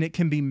 then it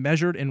can be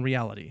measured in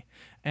reality.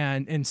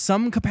 And in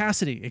some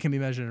capacity, it can be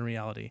measured in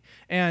reality.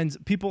 And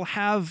people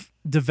have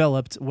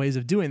developed ways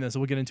of doing this that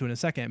we'll get into in a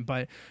second.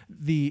 But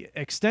the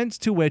extent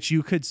to which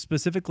you could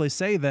specifically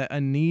say that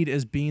a need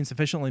is being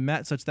sufficiently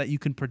met such that you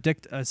can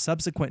predict a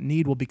subsequent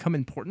need will become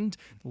important,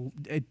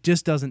 it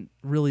just doesn't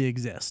really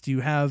exist. You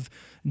have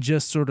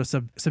just sort of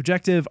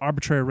subjective,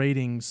 arbitrary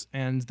ratings,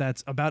 and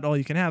that's about all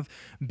you can have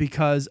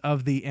because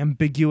of the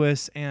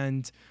ambiguous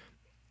and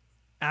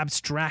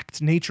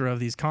abstract nature of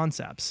these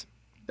concepts.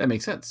 That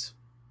makes sense.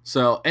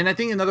 So, and I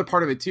think another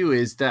part of it too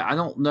is that I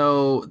don't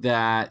know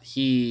that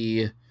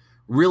he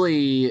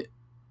really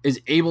is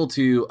able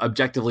to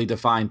objectively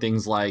define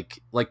things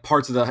like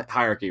parts of the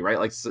hierarchy, right?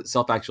 Like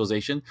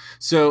self-actualization.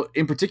 So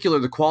in particular,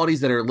 the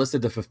qualities that are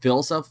listed to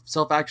fulfill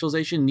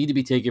self-actualization need to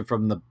be taken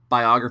from the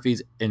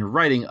biographies and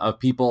writing of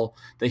people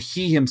that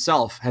he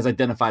himself has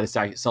identified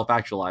as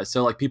self-actualized.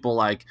 So like people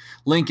like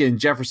Lincoln,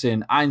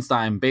 Jefferson,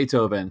 Einstein,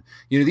 Beethoven,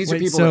 these are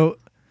people.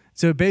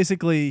 So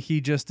basically, he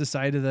just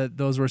decided that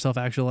those were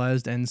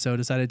self-actualized, and so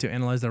decided to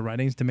analyze their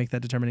writings to make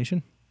that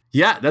determination?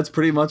 Yeah, that's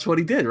pretty much what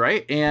he did,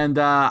 right? And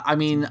I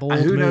mean,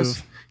 who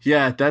knows?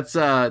 Yeah, that's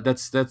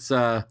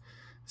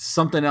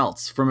something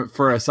else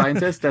for a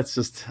scientist. That's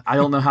just, I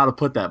don't know how to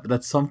put that, but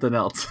that's something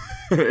else.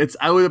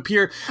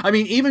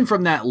 Even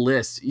from that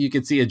list, you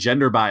could see a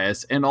gender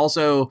bias and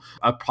also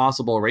a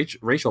possible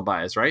racial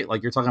bias, right?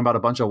 Like you're talking about a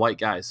bunch of white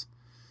guys.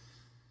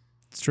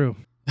 It's true.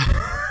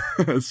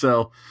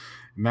 So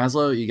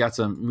Maslow,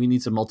 we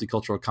need some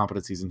multicultural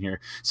competencies in here.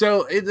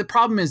 So the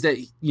problem is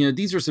that,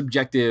 these are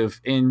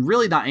subjective and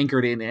really not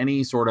anchored in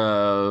any sort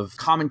of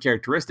common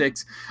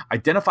characteristics,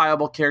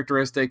 identifiable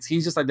characteristics.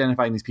 He's just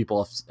identifying these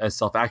people as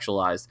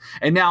self-actualized.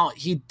 And now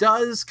he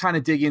does kind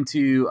of dig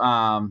into,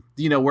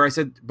 where I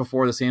said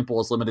before the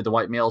sample is limited to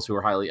white males who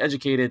are highly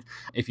educated.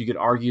 If you could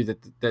argue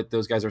that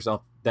those guys are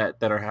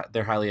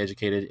they're highly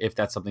educated. If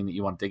that's something that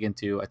you want to dig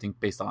into, I think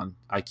based on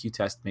IQ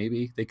test,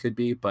 maybe they could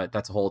be, but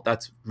that's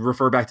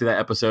refer back to that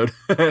episode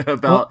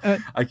about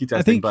IQ testing.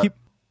 I think but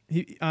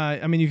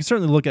I mean, you can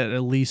certainly look at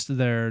least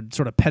their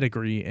sort of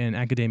pedigree in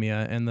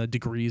academia and the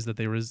degrees that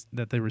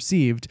they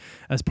received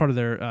as part of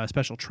their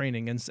special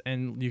training,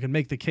 and you can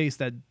make the case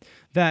that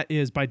that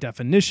is by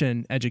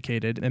definition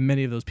educated, and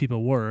many of those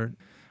people were.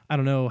 I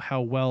don't know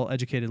how well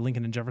educated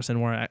Lincoln and Jefferson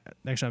were.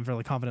 Actually, I'm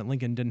fairly confident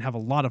Lincoln didn't have a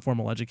lot of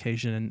formal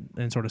education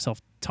and sort of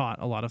self-taught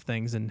a lot of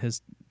things, and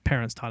his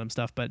parents taught him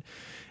stuff. But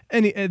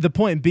the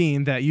point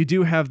being that you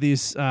do have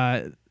these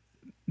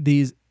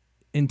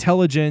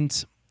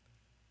intelligent,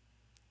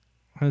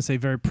 I'm going to say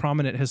very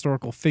prominent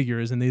historical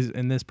figures, and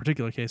in this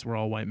particular case were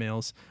all white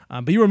males.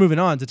 But you were moving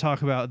on to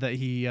talk about that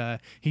he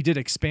did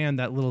expand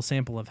that little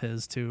sample of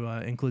his to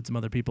include some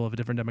other people of a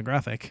different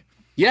demographic.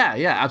 Yeah,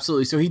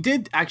 absolutely. So he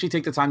did actually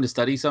take the time to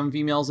study some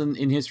females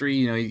in history.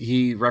 You know,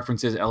 he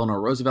references Eleanor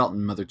Roosevelt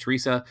and Mother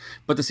Teresa,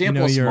 but the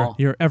sample is small.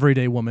 Your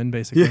everyday woman,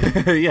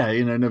 basically. Yeah,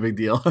 no big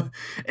deal.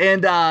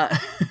 And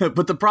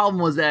but the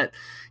problem was that,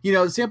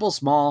 the sample's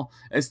small.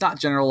 It's not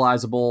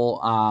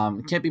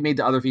generalizable. Can't be made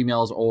to other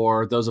females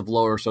or those of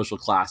lower social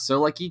class.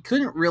 So he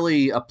couldn't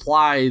really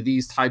apply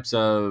these types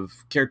of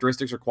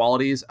characteristics or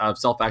qualities of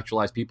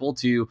self-actualized people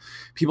to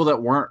people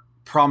that weren't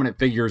prominent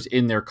figures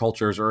in their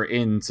cultures or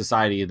in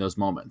society in those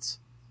moments.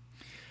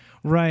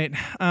 Right.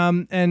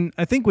 And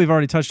I think we've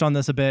already touched on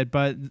this a bit,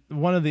 but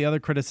one of the other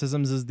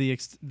criticisms is the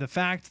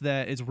fact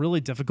that it's really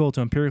difficult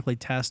to empirically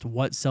test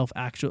what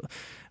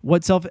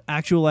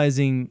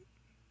self-actualizing,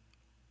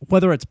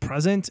 whether it's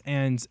present,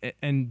 and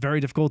very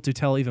difficult to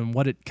tell even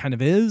what it kind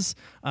of is,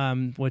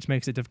 which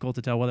makes it difficult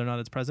to tell whether or not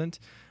it's present.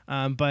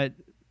 But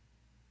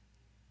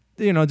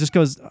it just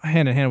goes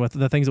hand in hand with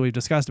the things that we've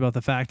discussed about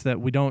the fact that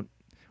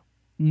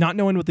not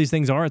knowing what these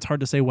things are, it's hard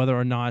to say whether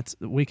or not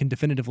we can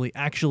definitively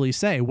actually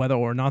say whether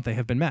or not they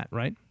have been met,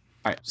 right?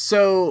 All right.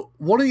 So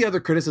one of the other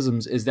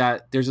criticisms is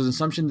that there's an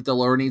assumption that the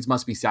lower needs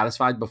must be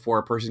satisfied before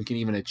a person can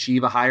even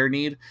achieve a higher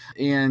need.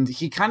 And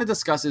he kind of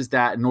discusses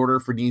that in order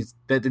for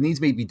that the needs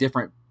may be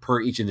different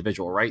per each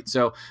individual, right?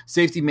 So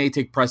safety may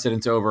take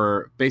precedence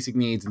over basic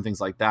needs and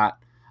things like that.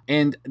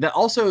 And that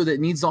also that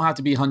needs don't have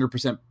to be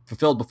 100%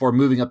 fulfilled before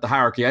moving up the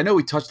hierarchy. I know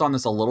we touched on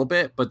this a little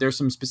bit, but there's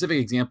some specific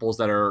examples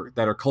that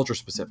are culture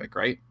specific,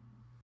 right?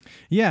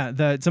 Yeah,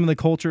 that some of the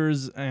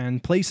cultures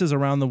and places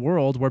around the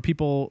world where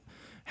people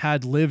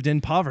had lived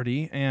in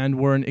poverty and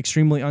were in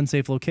extremely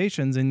unsafe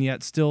locations and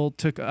yet still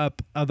took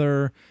up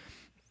other,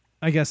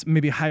 I guess,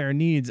 maybe higher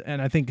needs.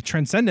 And I think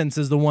transcendence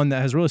is the one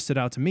that has really stood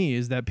out to me,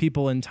 is that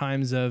people in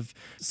times of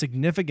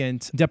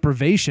significant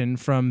deprivation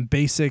from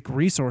basic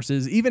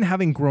resources, even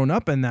having grown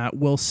up in that,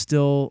 will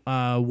still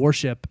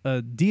worship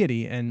a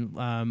deity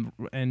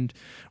and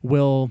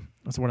will,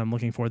 that's what I'm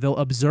looking for, they'll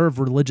observe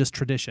religious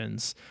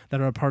traditions that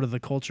are a part of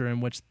the culture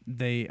in which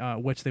they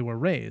were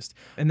raised.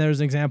 And there's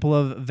an example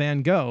of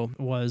Van Gogh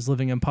was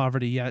living in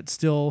poverty, yet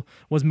still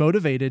was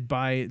motivated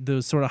by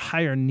those sort of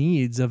higher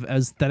needs of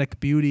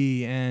aesthetic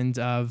beauty and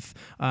of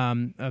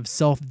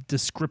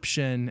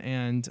self-description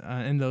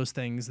and those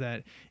things,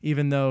 that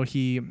even though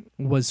he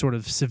was sort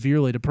of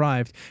severely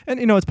deprived. And,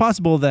 it's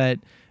possible that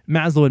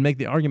Maslow would make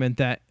the argument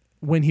that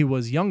when he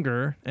was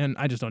younger, and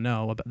I just don't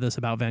know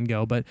about Van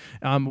Gogh, but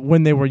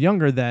when they were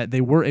younger, that they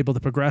were able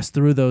to progress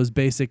through those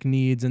basic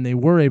needs, and they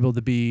were able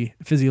to be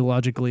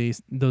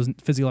those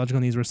physiological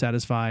needs were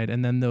satisfied,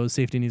 and then those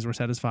safety needs were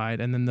satisfied,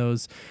 and then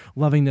those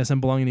lovingness and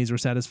belonging needs were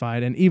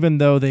satisfied. And even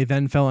though they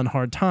then fell in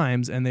hard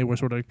times and they were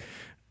sort of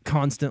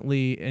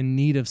constantly in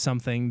need of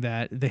something,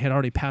 that they had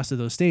already passed through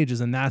those stages,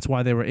 and that's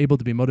why they were able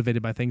to be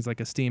motivated by things like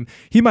esteem.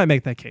 He might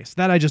make that case.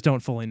 That I just don't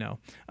fully know.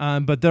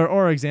 But there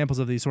are examples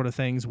of these sort of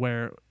things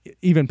where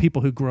even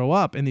people who grow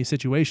up in these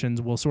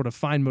situations will sort of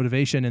find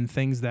motivation in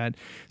things that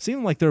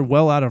seem like they're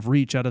well out of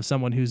reach out of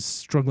someone who's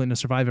struggling to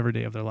survive every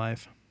day of their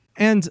life.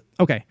 And,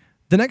 okay,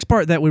 the next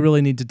part that we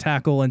really need to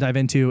tackle and dive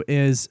into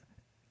is,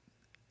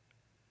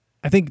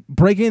 I think,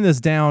 breaking this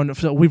down.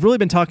 So we've really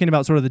been talking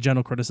about sort of the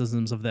general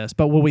criticisms of this,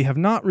 but what we have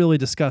not really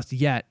discussed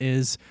yet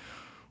is,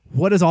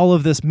 what does all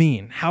of this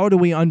mean? How do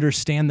we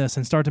understand this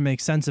and start to make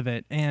sense of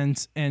it?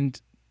 And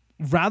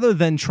rather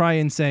than try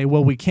and say,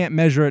 well, we can't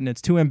measure it and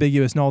it's too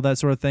ambiguous and all that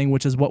sort of thing,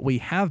 which is what we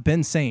have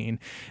been saying,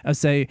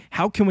 say,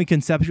 how can we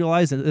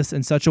conceptualize this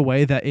in such a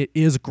way that it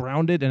is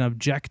grounded in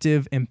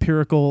objective,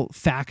 empirical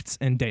facts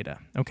and data,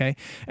 okay?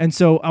 And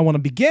so I want to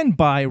begin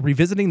by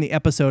revisiting the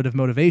episode of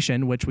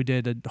motivation, which we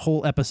did a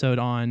whole episode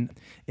on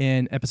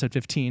in episode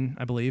 15,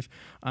 I believe,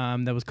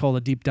 that was called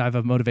A Deep Dive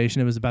of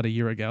Motivation. It was about a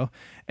year ago.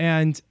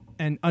 And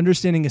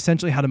understanding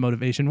essentially how the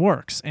motivation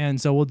works. And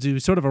so we'll do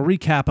sort of a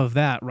recap of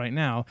that right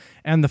now.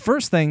 And the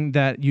first thing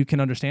that you can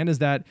understand is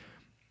that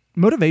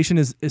motivation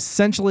is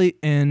essentially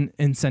an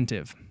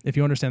incentive. If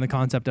you understand the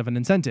concept of an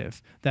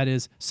incentive, that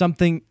is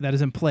something that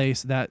is in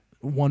place that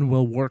one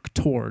will work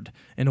toward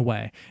in a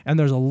way. And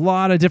there's a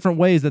lot of different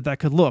ways that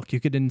could look.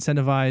 You could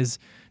incentivize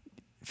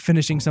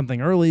finishing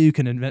something early. You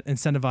can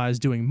incentivize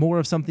doing more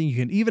of something. You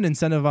can even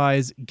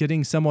incentivize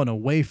getting someone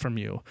away from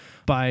you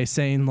by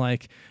saying,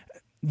 like,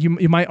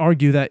 you might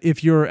argue that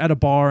if you're at a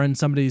bar and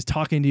somebody's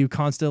talking to you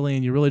constantly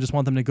and you really just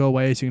want them to go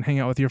away so you can hang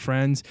out with your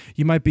friends,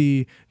 you might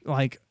be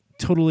like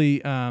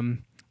totally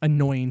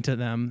annoying to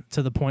them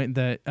to the point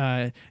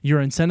that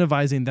you're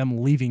incentivizing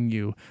them leaving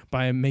you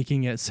by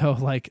making it so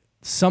like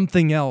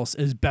something else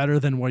is better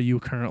than where you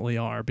currently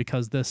are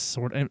because this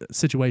sort of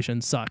situation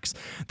sucks.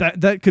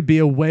 That could be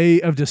a way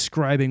of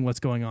describing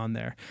what's going on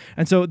there.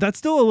 And so that's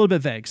still a little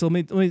bit vague. So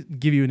let me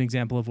give you an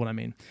example of what I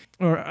mean.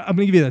 Or I'm going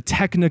to give you the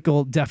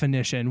technical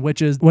definition,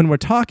 which is when we're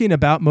talking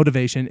about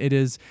motivation, it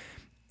is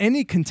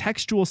any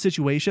contextual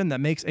situation that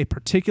makes a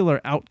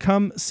particular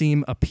outcome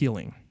seem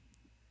appealing.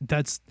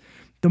 That's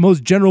the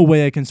most general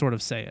way I can sort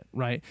of say it,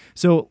 right?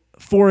 So,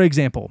 for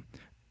example,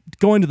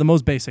 going to the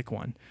most basic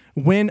one,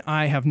 when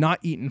I have not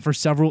eaten for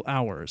several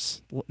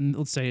hours,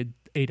 let's say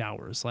 8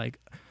 hours, like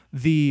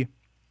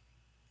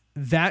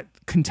that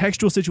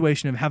contextual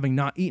situation of having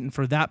not eaten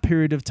for that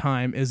period of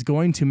time is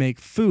going to make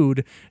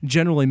food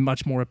generally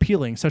much more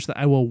appealing, such that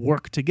I will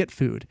work to get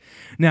food.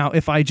 Now,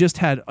 if I just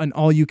had an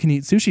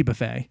all-you-can-eat sushi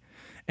buffet,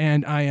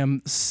 and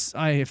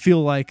I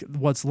feel like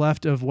what's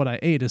left of what I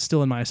ate is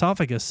still in my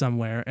esophagus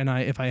somewhere, and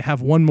if I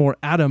have one more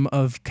atom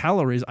of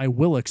calories, I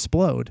will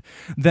explode.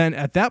 Then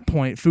at that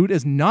point, food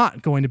is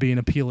not going to be an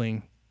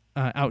appealing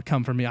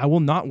outcome for me. I will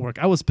not work.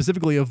 I will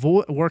specifically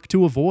work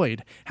to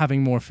avoid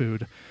having more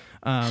food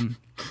in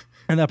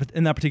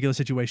that particular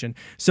situation.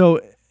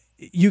 So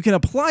you can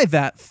apply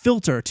that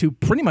filter to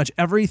pretty much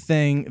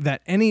everything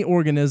that any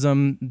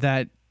organism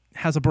that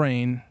has a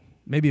brain,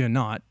 maybe even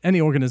not, any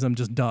organism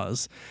just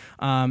does,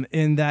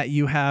 in that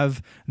you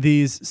have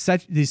these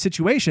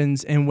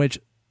situations in which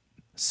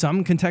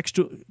some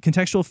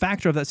contextual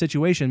factor of that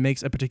situation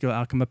makes a particular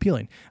outcome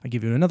appealing. I'll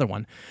give you another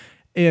one.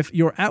 If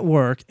you're at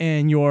work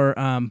and your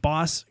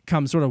boss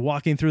comes sort of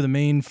walking through the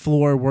main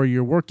floor where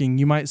you're working,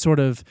 you might sort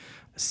of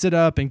sit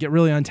up and get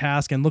really on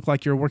task and look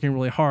like you're working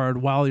really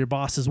hard while your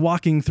boss is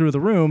walking through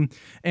the room.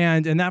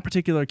 And in that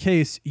particular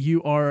case,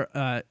 you are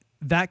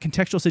that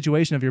contextual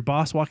situation of your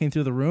boss walking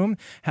through the room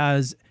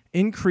has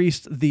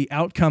increased the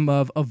outcome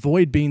of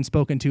avoid being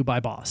spoken to by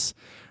boss.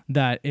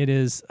 That it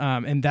is,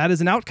 and that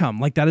is an outcome.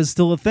 Like that is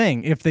still a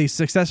thing. If they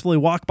successfully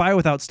walk by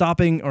without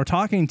stopping or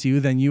talking to you,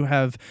 then you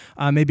have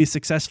maybe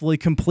successfully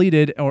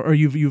completed or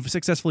you've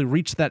successfully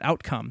reached that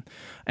outcome.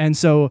 And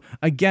so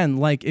again,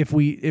 like if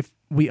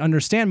we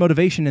understand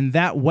motivation in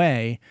that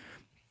way,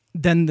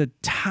 then the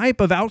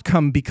type of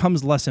outcome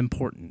becomes less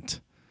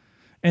important.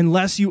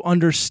 Unless you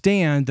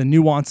understand the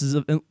nuances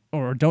of,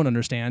 or don't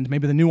understand,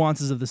 maybe the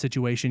nuances of the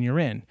situation you're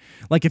in.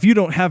 Like if you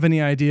don't have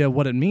any idea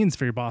what it means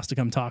for your boss to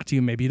come talk to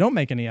you, maybe you don't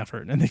make any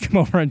effort and they come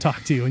over and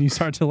talk to you and you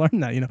start to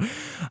learn that,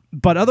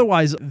 But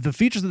otherwise, the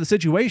features of the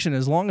situation,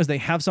 as long as they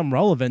have some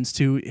relevance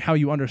to how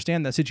you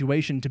understand that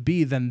situation to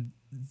be, then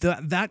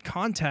that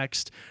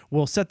context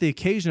will set the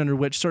occasion under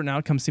which certain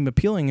outcomes seem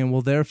appealing and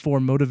will therefore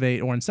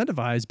motivate or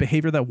incentivize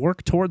behavior that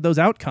work toward those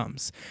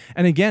outcomes.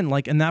 And again,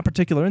 like in that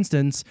particular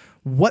instance,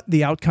 what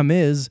the outcome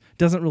is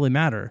doesn't really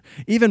matter.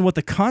 Even what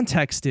the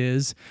context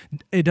is,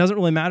 it doesn't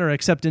really matter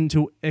except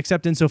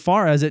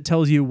insofar as it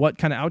tells you what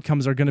kind of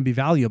outcomes are going to be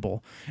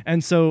valuable.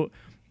 And so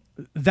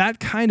that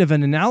kind of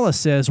an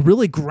analysis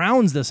really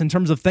grounds this in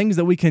terms of things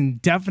that we can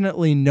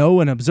definitely know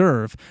and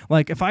observe.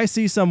 Like if I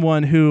see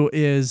someone who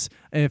is,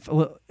 if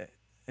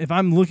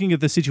I'm looking at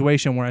the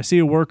situation where I see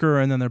a worker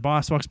and then their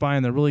boss walks by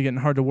and they're really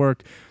getting hard to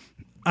work,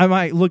 I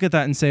might look at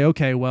that and say,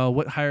 okay, well,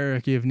 what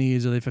hierarchy of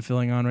needs are they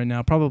fulfilling on right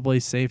now?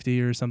 Probably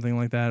safety or something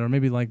like that, or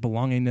maybe like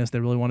belongingness. They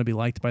really want to be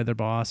liked by their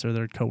boss or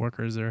their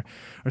coworkers or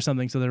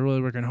something. So they're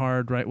really working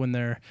hard right when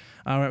they're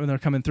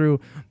coming through.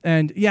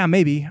 And yeah,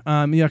 maybe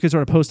I could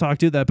sort of post hoc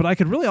do that, but I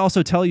could really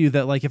also tell you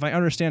that like if I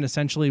understand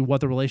essentially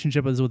what the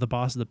relationship is with the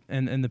boss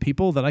and the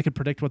people, that I could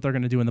predict what they're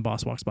going to do when the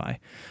boss walks by.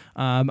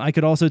 I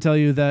could also tell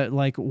you that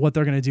like what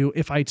they're going to do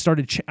if I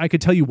started. I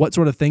could tell you what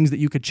sort of things that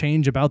you could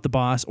change about the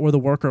boss or the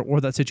worker or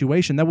that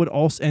situation. That would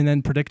also, and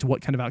then predict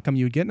what kind of outcome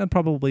you would get, and I'd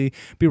probably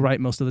be right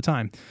most of the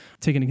time.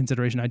 Take into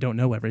consideration, I don't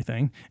know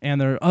everything,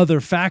 and there are other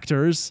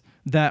factors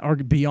that are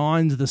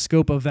beyond the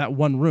scope of that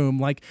one room.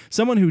 Like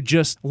someone who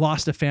just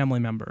lost a family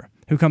member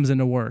who comes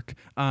into work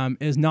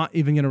is not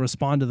even going to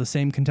respond to the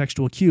same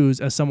contextual cues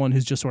as someone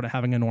who's just sort of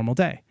having a normal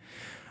day.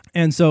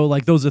 And so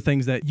like those are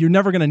things that you're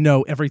never going to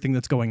know everything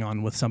that's going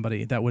on with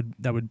somebody that would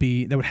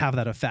have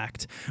that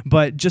effect.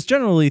 But just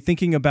generally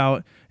thinking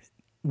about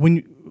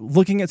when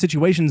looking at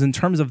situations in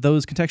terms of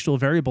those contextual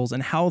variables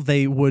and how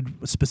they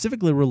would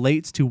specifically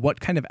relate to what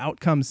kind of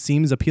outcome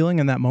seems appealing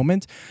in that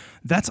moment,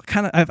 that's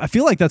kind of, I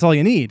feel like that's all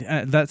you need.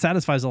 That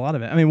satisfies a lot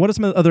of it. I mean, what are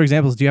some other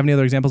examples? Do you have any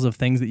other examples of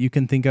things that you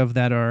can think of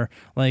that are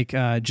like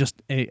just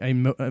a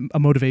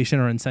motivation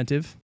or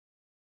incentive?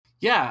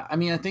 Yeah, I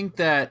mean, I think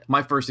that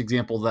my first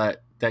example that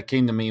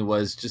came to me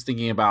was just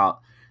thinking about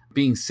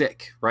being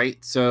sick,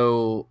 right?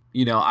 So,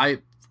 I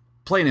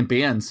playing in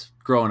bands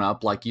growing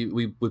up. Like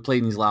we play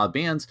in these loud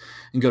bands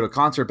and go to a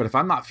concert, but if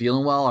I'm not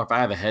feeling well or if I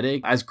have a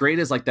headache, as great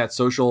as like that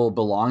social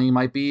belonging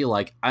might be,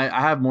 like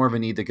I have more of a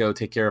need to go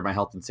take care of my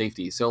health and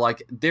safety. So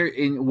like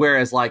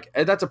whereas like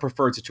that's a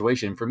preferred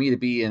situation for me to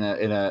be in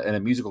a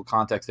musical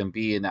context and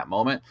be in that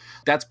moment.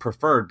 That's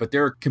preferred, but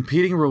there are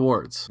competing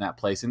rewards in that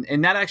place.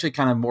 And that actually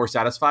kind of more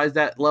satisfies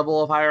that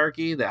level of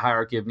hierarchy, that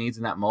hierarchy of needs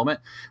in that moment,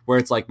 where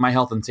it's like my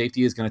health and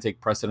safety is going to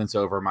take precedence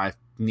over my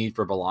need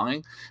for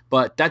belonging.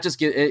 But that just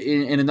get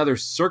in another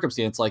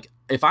circumstance, like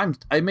if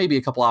I may be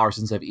a couple hours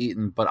since I've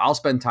eaten, but I'll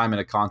spend time in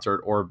a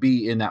concert or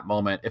be in that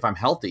moment if I'm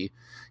healthy,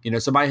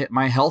 so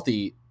my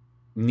healthy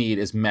need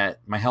is met,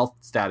 my health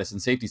status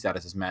and safety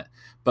status is met,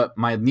 but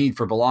my need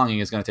for belonging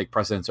is going to take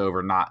precedence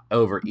over not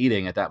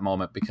overeating at that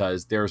moment,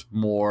 because there's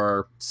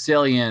more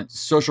salient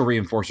social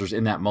reinforcers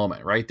in that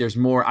moment, right?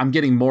 I'm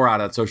getting more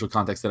out of that social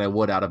context than I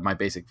would out of my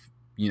basic,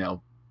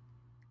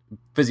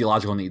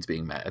 physiological needs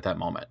being met at that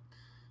moment.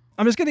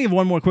 I'm just going to give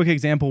one more quick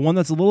example, one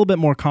that's a little bit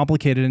more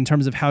complicated in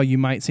terms of how you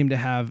might seem to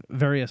have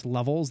various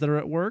levels that are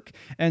at work.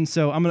 And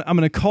so I'm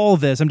going to call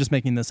this, I'm just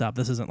making this up,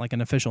 this isn't like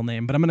an official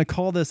name, but I'm going to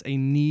call this a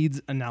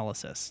needs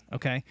analysis,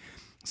 okay?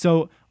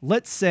 So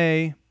let's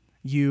say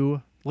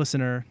you,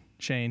 listener,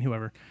 Shane,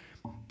 whoever,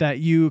 that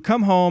you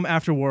come home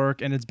after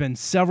work and it's been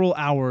several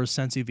hours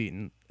since you've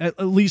eaten,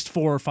 at least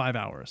 4 or 5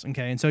 hours,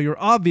 okay? And so you're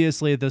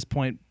obviously at this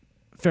point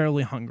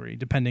fairly hungry,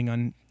 depending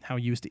on how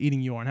used to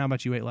eating you are and how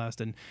much you ate last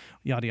and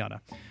yada,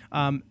 yada.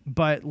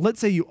 But let's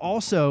say you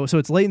also, so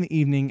it's late in the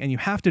evening and you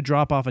have to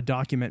drop off a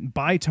document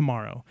by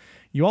tomorrow.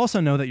 You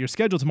also know that your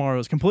schedule tomorrow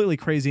is completely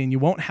crazy and you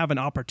won't have an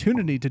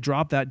opportunity to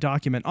drop that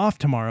document off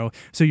tomorrow.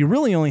 So you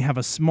really only have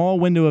a small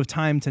window of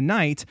time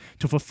tonight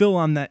to fulfill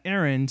on that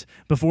errand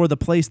before the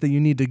place that you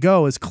need to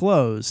go is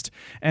closed.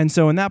 And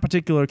so in that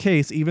particular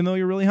case, even though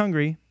you're really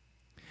hungry,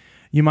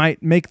 you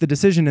might make the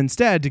decision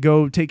instead to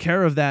go take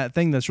care of that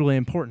thing that's really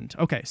important.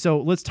 Okay,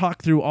 so let's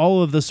talk through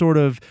all of the sort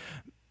of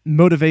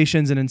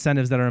motivations and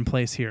incentives that are in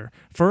place here.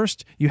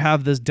 First, you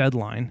have this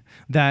deadline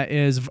that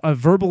is a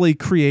verbally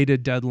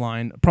created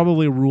deadline,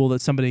 probably a rule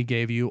that somebody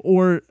gave you,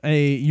 or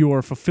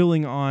you're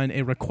fulfilling on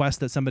a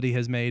request that somebody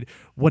has made,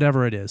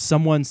 whatever it is.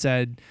 Someone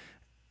said,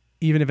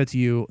 even if it's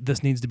you,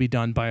 this needs to be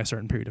done by a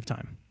certain period of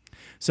time.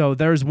 So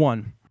there's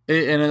one.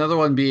 And another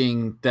one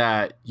being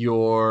that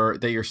you're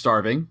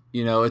starving.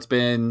 It's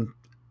been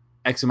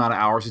X amount of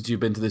hours since you've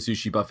been to the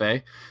sushi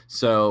buffet.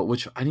 So,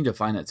 which I need to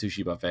find that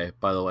sushi buffet,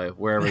 by the way,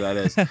 wherever that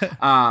is.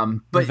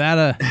 But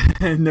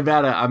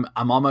Nevada,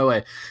 I'm on my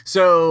way.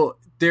 So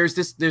there's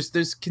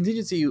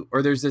contingency,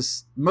 or there's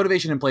this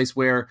motivation in place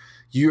where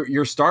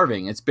you're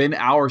starving. It's been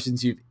hours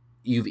since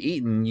you've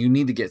eaten. You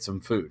need to get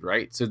some food,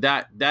 right? So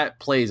that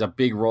plays a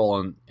big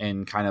role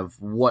in kind of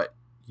what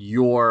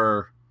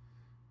your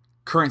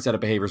current set of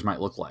behaviors might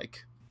look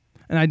like.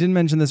 And I didn't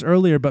mention this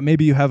earlier, but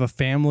maybe you have a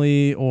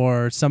family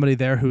or somebody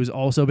there who's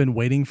also been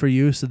waiting for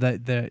you so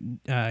that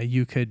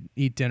you could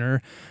eat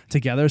dinner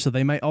together. So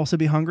they might also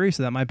be hungry.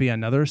 So that might be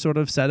another sort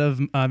of set of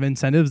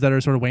incentives that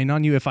are sort of weighing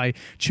on you. If I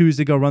choose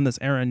to go run this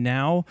errand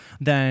now,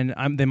 then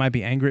they might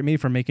be angry at me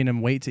for making them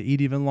wait to eat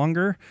even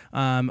longer.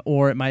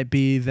 Or it might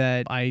be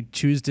that I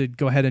choose to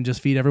go ahead and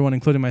just feed everyone,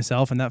 including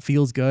myself, and that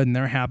feels good and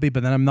they're happy,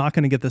 but then I'm not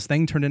going to get this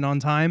thing turned in on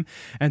time.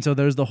 And so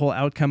there's the whole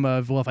outcome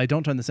of, well, if I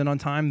don't turn this in on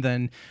time,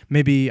 then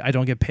maybe I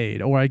don't get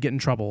paid, or I get in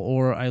trouble,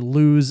 or I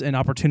lose an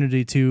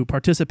opportunity to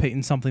participate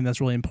in something that's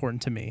really important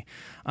to me.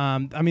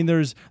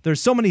 There's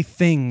so many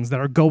things that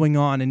are going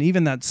on, and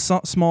even that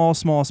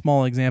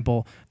small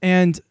example.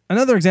 And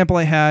another example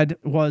I had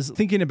was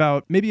thinking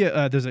about maybe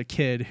there's a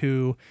kid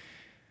who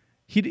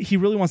he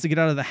really wants to get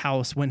out of the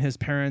house when his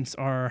parents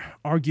are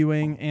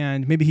arguing,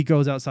 and maybe he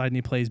goes outside and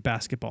he plays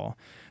basketball.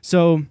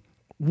 So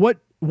what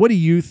do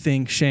you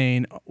think,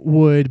 Shane,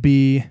 would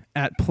be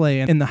at play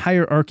in the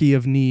hierarchy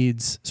of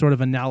needs sort of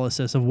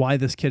analysis of why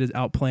this kid is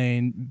out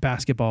playing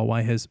basketball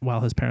while his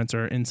parents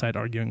are inside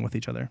arguing with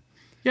each other?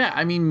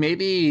 Yeah,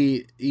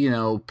 maybe,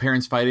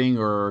 parents fighting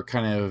or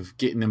kind of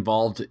getting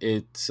involved,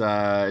 it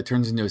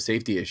turns into a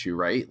safety issue,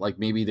 right? Like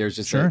maybe there's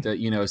just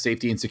a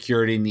safety and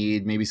security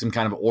need, maybe some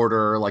kind of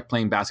order, like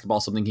playing basketball,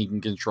 something he can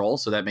control.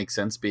 So that makes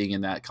sense being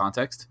in that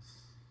context.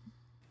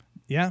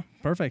 Yeah,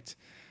 perfect.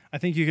 I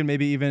think you can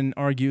maybe even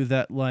argue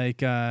that,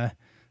 like,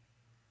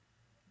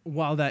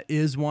 while that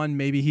is one,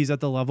 maybe he's at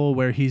the level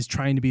where he's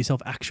trying to be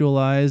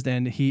self-actualized,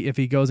 and if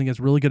he goes and gets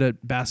really good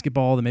at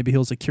basketball, then maybe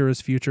he'll secure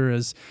his future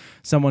as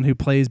someone who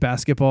plays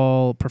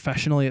basketball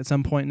professionally at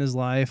some point in his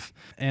life.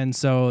 And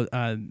so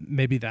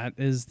maybe that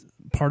is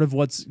part of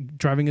what's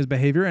driving his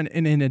behavior. And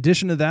in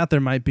addition to that, there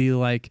might be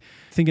like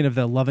thinking of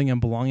the loving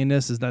and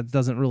belongingness is that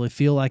doesn't really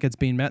feel like it's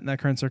being met in that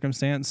current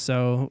circumstance.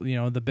 So,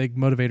 the big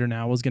motivator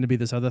now is going to be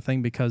this other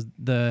thing, because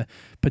the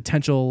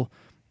potential,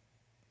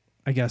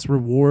 I guess,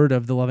 reward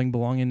of the loving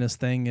belongingness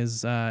thing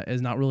is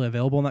not really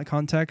available in that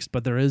context,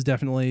 but there is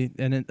definitely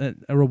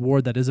a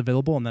reward that is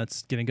available, and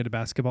that's getting good at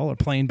basketball or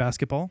playing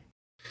basketball.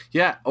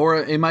 Yeah, or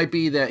it might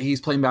be that he's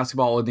playing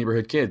basketball with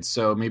neighborhood kids,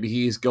 so maybe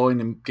he's going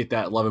to get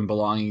that love and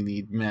belonging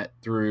need met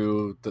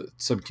through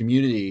some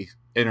community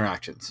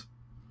interactions.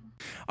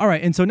 All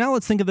right, and so now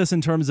let's think of this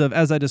in terms of,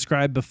 as I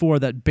described before,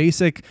 that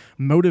basic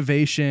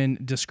motivation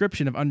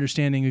description of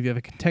understanding if you have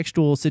a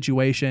contextual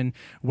situation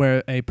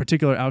where a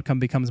particular outcome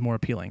becomes more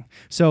appealing.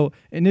 So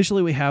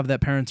initially we have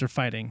that parents are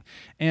fighting,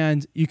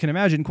 and you can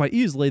imagine quite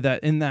easily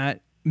that in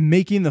that,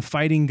 making the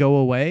fighting go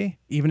away,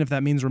 even if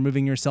that means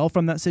removing yourself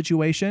from that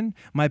situation,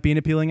 might be an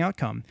appealing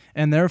outcome.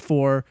 And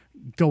therefore,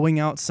 going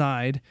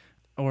outside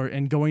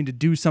and going to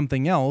do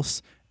something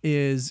else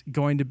is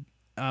going to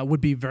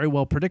would be very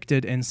well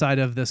predicted inside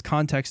of this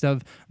context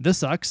of this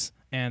sucks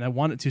and I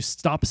want it to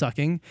stop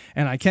sucking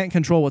and I can't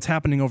control what's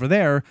happening over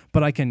there,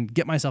 but I can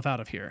get myself out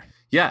of here.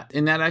 Yeah.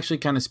 And that actually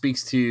kind of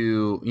speaks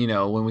to, when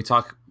we're going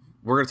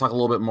to talk a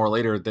little bit more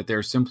later that there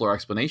are simpler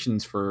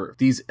explanations for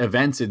these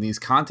events in these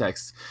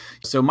contexts.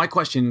 So my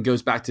question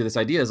goes back to this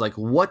idea is like,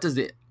 what does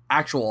the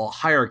actual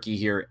hierarchy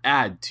here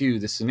add to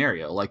the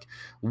scenario? Like,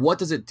 what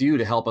does it do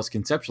to help us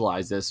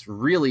conceptualize this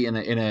really in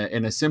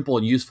a simple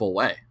and useful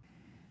way?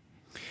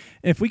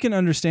 If we can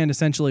understand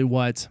essentially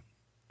what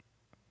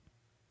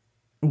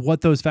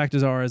those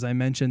factors are, as I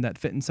mentioned, that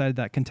fit inside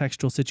that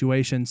contextual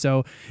situation.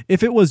 So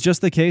if it was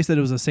just the case that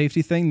it was a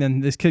safety thing,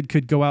 then this kid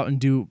could go out and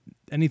do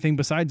anything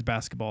besides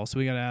basketball. So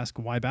we got to ask,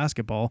 why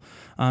basketball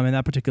in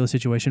that particular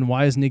situation?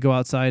 Why doesn't he go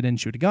outside and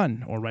shoot a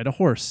gun or ride a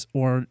horse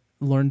or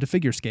learn to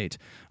figure skate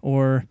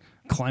or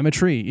climb a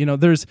tree?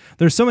 There's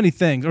so many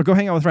things, or go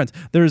hang out with friends.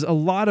 There's a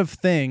lot of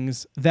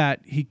things that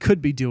he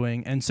could be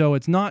doing. And so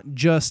it's not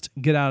just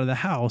get out of the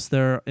house.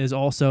 There is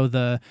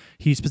also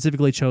he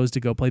specifically chose to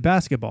go play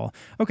basketball.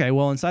 Okay,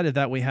 well, inside of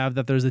that, we have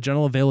that there's a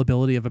general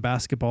availability of a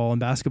basketball and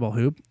basketball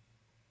hoop.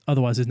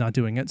 Otherwise, he's not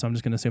doing it. So I'm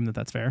just going to assume that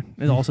that's fair.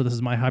 And also, this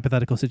is my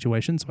hypothetical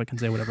situation, so I can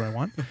say whatever I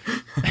want.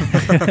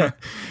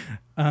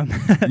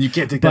 You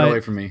can't take that away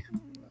from me.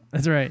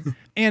 That's right.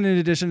 And in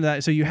addition to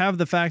that, so you have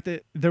the fact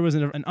that there was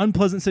an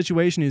unpleasant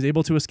situation he was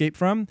able to escape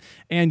from,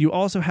 and you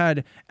also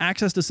had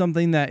access to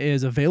something that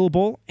is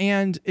available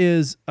and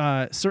is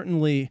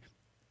certainly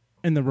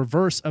in the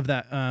reverse of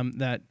that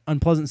that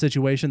unpleasant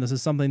situation. This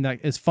is something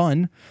that is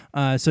fun.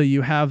 So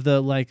you have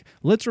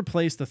let's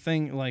replace the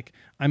thing. Like,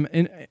 I'm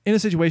in a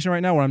situation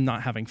right now where I'm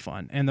not having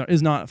fun, and there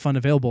is not fun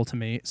available to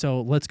me.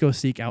 So let's go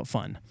seek out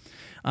fun.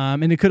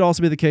 And it could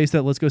also be the case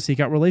that let's go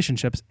seek out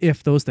relationships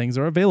if those things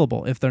are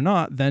available. If they're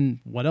not, then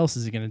what else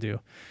is he going to do?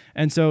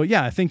 And so,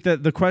 yeah, I think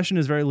that the question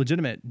is very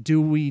legitimate.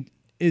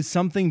 Is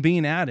something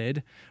being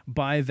added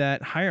by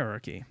that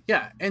hierarchy?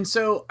 Yeah. And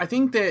so I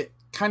think that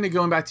kind of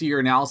going back to your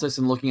analysis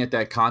and looking at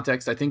that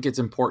context, I think it's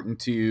important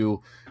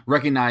to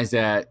recognize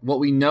that what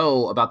we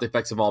know about the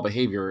effects of all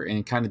behavior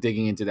and kind of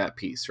digging into that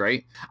piece,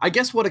 right? I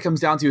guess what it comes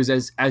down to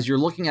is as you're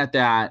looking at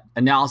that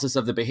analysis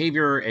of the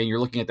behavior and you're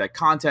looking at that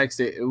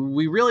context,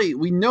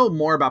 we know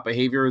more about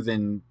behavior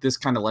than this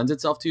kind of lends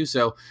itself to.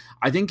 So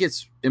I think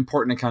it's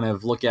important to kind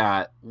of look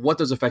at what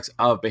those effects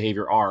of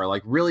behavior are.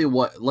 Like, really,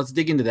 let's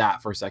dig into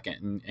that for a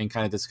second and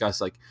kind of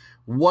discuss, like,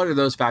 what are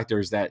those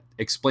factors that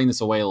explain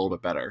this away a little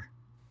bit better?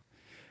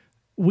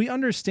 We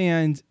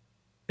understand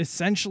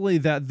essentially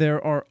that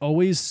there are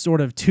always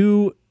sort of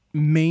two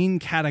main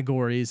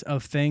categories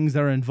of things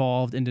that are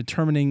involved in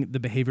determining the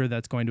behavior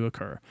that's going to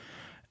occur.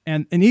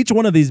 And each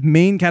one of these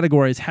main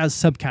categories has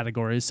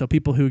subcategories. So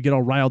people who get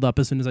all riled up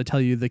as soon as I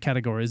tell you the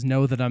categories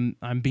know that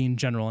I'm being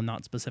general and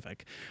not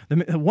specific.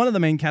 One of the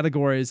main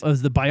categories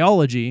is the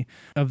biology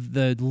of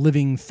the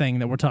living thing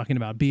that we're talking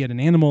about, be it an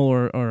animal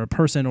or a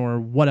person or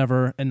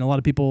whatever. And a lot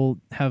of people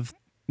have,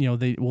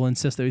 they will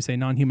insist that we say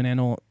non-human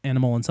animal,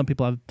 and some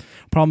people have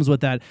problems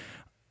with that.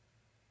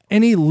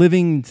 Any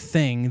living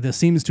thing this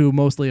seems to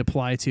mostly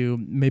apply to,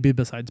 maybe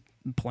besides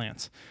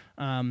plants,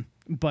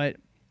 but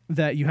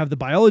that you have the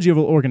biology of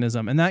an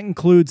organism, and that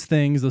includes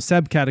things, the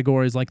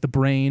subcategories like the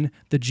brain,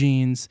 the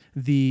genes,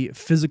 the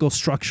physical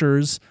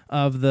structures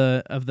of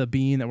the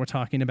being that we're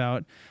talking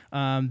about.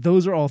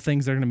 Those are all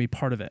things that are going to be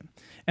part of it.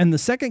 And the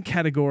second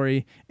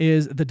category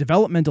is the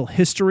developmental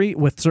history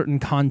with certain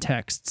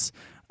contexts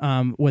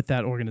with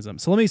that organism.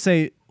 So let me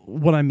say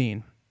what I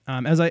mean.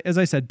 As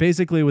I said,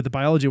 basically with the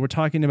biology, we're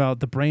talking about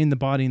the brain, the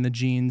body, and the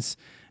genes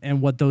and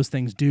what those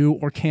things do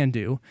or can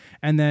do.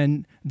 And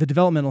then the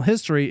developmental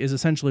history is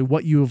essentially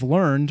what you have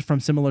learned from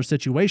similar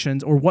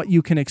situations or what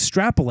you can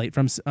extrapolate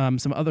from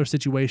some other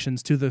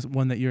situations to the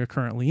one that you're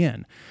currently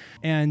in.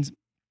 And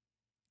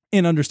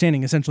in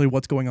understanding essentially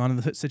what's going on in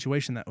the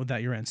situation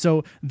that you're in.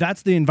 So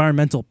that's the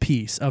environmental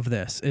piece of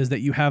this, is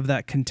that you have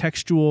that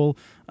contextual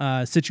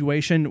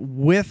situation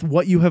with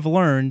what you have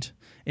learned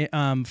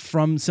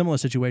from similar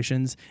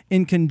situations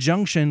in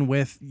conjunction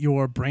with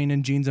your brain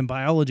and genes and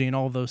biology and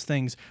all of those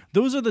things.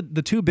 Those are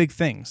the two big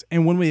things.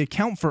 And when we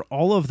account for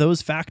all of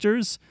those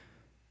factors,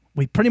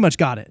 we pretty much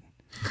got it.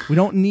 We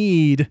don't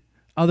need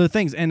other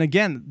things. And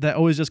again, that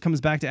always just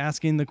comes back to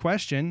asking the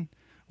question,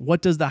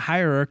 what does the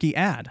hierarchy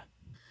add?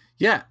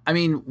 Yeah, I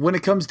mean, when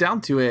it comes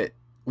down to it,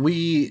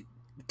 we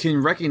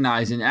can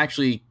recognize and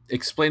actually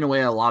explain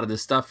away a lot of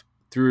this stuff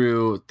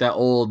through that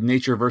old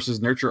nature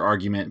versus nurture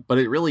argument, but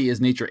it really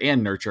is nature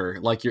and nurture.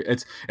 Like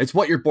it's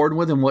what you're born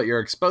with and what you're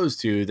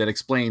exposed to that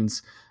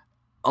explains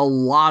a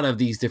lot of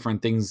these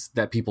different things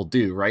that people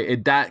do,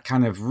 right? That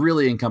kind of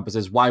really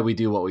encompasses why we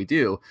do what we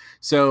do.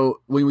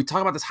 So when we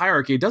talk about this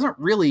hierarchy, it doesn't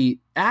really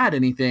add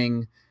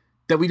anything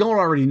that we don't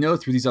already know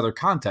through these other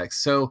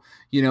contexts. So,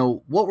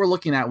 what we're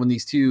looking at when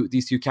these two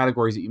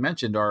categories that you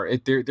mentioned are,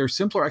 they're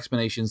simpler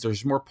explanations.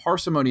 There's more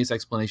parsimonious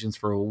explanations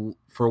for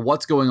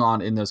what's going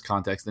on in those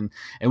contexts.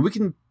 And we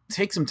can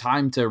take some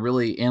time to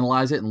really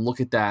analyze it and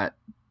look at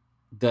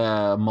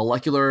the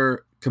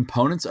molecular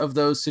components of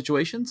those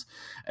situations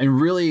and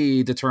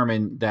really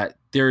determine that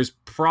there's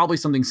probably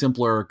something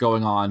simpler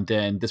going on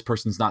than this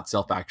person's not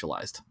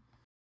self-actualized.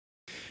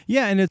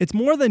 Yeah, and it's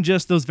more than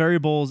just those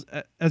variables,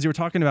 as you were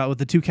talking about with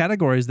the two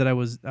categories that I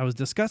was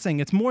discussing.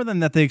 It's more than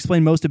that they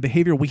explain most of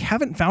behavior. We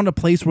haven't found a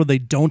place where they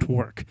don't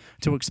work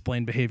to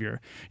explain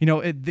behavior.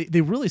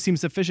 They really seem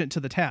sufficient to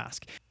the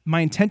task.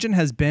 My intention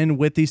has been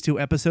with these two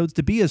episodes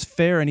to be as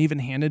fair and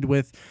even-handed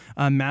with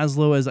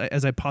Maslow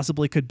as I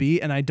possibly could be,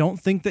 and I don't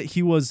think that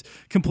he was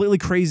completely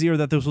crazy or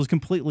that this was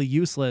completely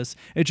useless.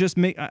 It just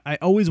I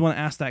always want to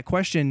ask that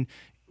question.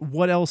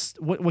 What else?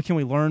 What can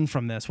we learn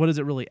from this? What does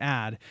it really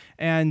add?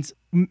 And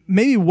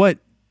maybe what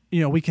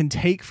we can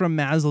take from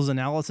Maslow's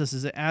analysis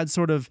is it adds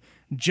sort of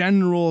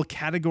general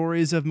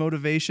categories of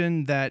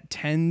motivation that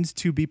tend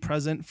to be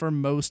present for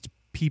most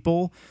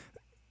people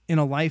in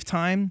a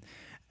lifetime.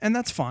 And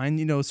that's fine,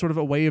 sort of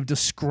a way of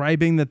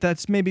describing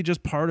that's maybe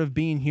just part of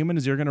being human,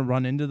 is you're going to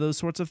run into those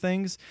sorts of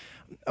things.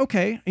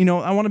 Okay,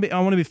 I want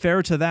to be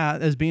fair to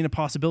that as being a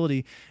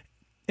possibility.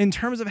 In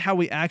terms of how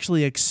we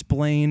actually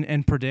explain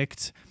and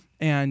predict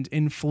and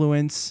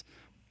influence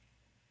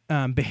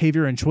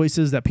behavior and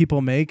choices that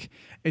people make,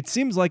 it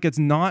seems like it's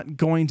not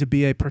going to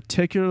be a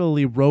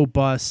particularly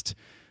robust,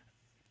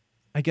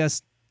 I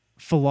guess,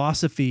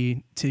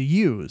 philosophy to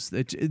use.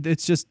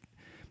 It's just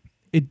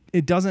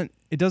it doesn't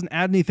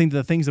add anything to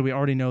the things that we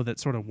already know that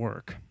sort of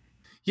work.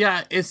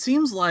 Yeah, it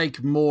seems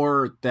like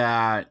more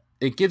that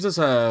it gives us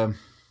a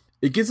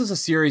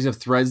series of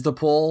threads to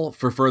pull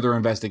for further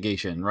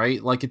investigation,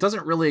 right? Like, it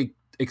doesn't really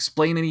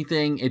explain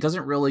anything. It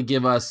doesn't really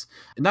give us,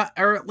 not,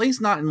 or at least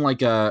not in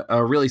like a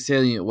really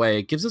salient way.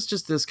 It gives us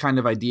just this kind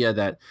of idea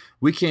that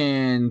we've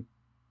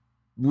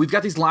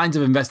got these lines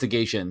of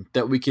investigation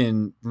that we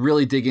can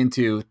really dig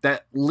into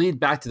that lead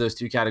back to those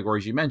two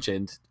categories you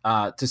mentioned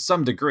to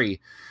some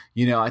degree.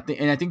 I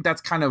think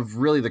that's kind of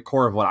really the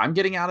core of what I'm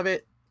getting out of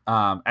it.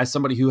 As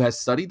somebody who has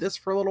studied this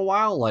for a little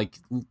while, like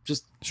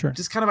just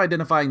kind of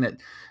identifying that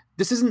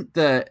this isn't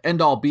the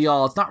end all be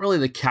all. It's not really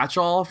the catch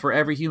all for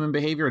every human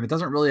behavior, and it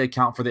doesn't really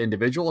account for the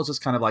individual. It's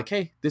just kind of like,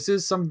 hey, this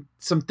is some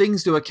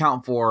things to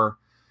account for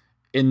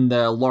in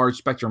the large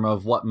spectrum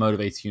of what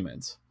motivates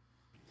humans.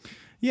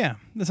 Yeah,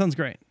 that sounds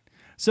great.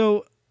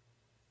 So,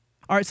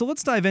 all right, so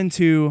let's dive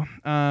into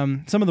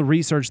some of the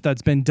research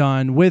that's been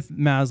done with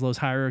Maslow's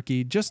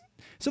hierarchy, just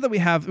so that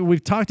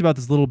we've talked about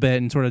this a little bit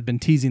and sort of been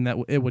teasing that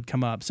it would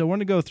come up. So we're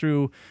going to go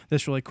through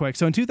this really quick.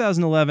 So in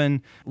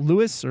 2011,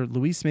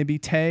 Luis maybe,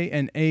 Tay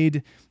and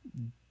Aid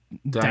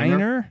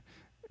Dainer,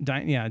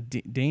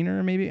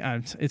 maybe.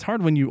 It's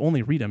hard when you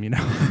only read them,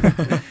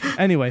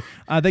 Anyway,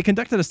 they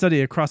conducted a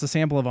study across a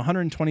sample of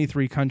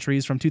 123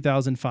 countries from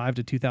 2005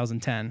 to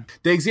 2010.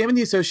 They examined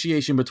the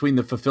association between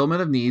the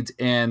fulfillment of needs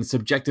and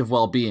subjective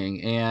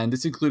well-being, and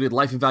this included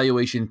life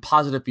evaluation,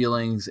 positive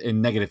feelings,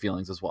 and negative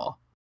feelings as well.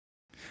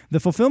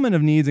 The fulfillment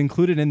of needs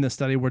included in this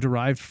study were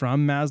derived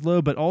from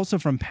Maslow, but also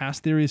from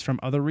past theories from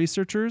other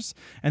researchers,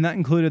 and that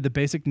included the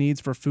basic needs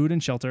for food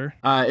and shelter.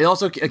 It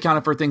also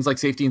accounted for things like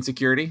safety and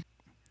security,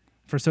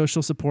 for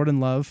social support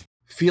and love,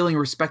 feeling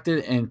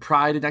respected and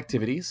pride in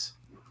activities,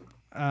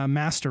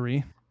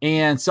 mastery,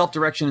 and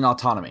self-direction and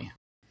autonomy.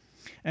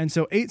 And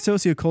so 8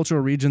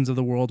 sociocultural regions of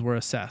the world were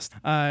assessed.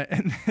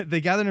 And they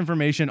gathered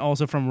information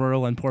also from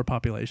rural and poor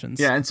populations.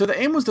 Yeah, and so the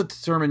aim was to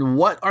determine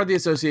what are the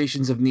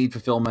associations of need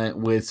fulfillment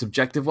with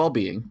subjective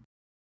well-being.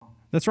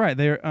 That's right.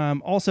 There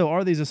also,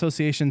 are these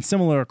associations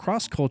similar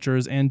across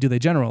cultures, and do they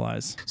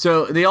generalize?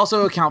 So they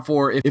also account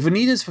for if a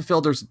need is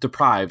fulfilled or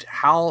deprived,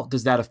 how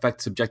does that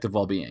affect subjective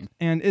well-being?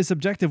 And is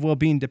subjective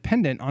well-being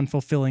dependent on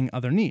fulfilling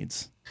other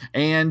needs?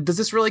 And does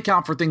this really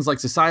count for things like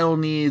societal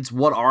needs?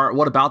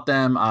 What about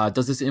them?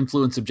 Does this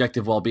influence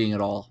subjective well-being at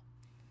all?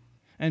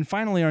 And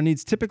finally, are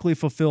needs typically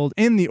fulfilled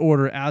in the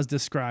order as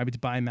described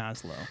by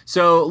Maslow?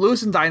 So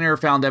Lewis and Diner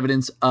found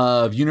evidence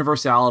of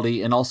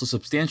universality and also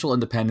substantial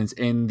independence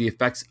in the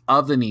effects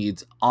of the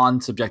needs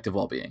on subjective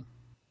well-being.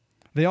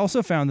 They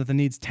also found that the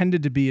needs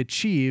tended to be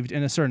achieved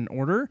in a certain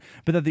order,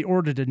 but that the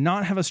order did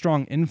not have a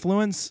strong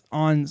influence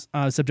on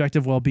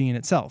subjective well-being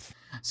itself.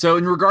 So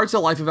in regards to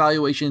life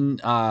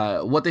evaluation,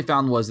 what they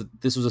found was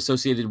that this was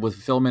associated with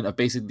fulfillment of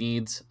basic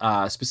needs,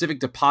 specific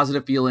to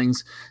positive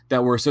feelings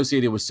that were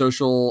associated with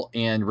social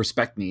and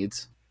respect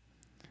needs.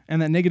 And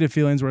that negative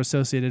feelings were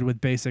associated with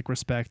basic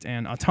respect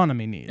and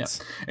autonomy needs.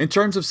 Yeah. In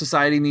terms of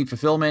society need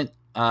fulfillment,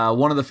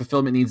 one of the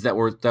fulfillment needs that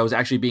was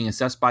actually being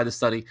assessed by the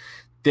study,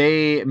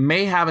 they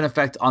may have an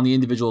effect on the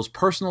individual's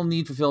personal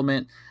need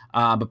fulfillment,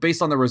 but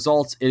based on the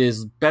results, it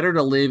is better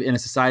to live in a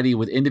society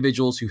with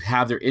individuals who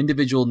have their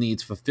individual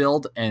needs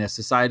fulfilled and a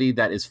society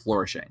that is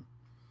flourishing.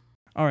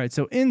 All right,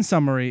 so in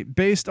summary,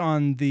 based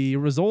on the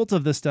result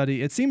of the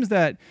study, it seems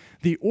that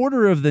the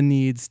order of the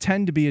needs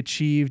tend to be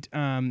achieved.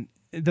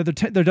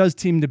 That there does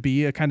seem to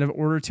be a kind of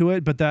order to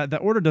it, but that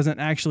order doesn't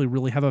actually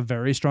really have a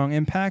very strong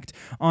impact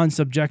on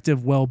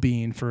subjective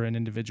well-being for an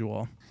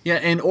individual. Yeah,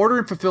 and order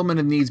and fulfillment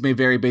of needs may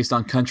vary based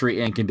on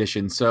country and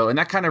condition. So, and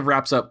that kind of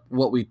wraps up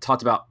what we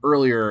talked about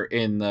earlier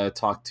in the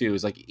talk too.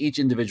 Is like each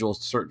individual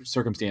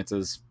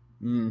circumstances.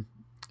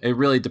 It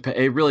really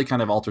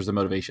kind of alters the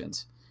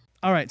motivations.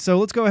 All right, so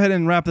let's go ahead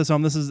and wrap this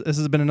home. This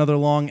has been another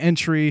long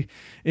entry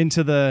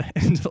into the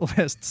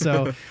list.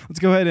 So let's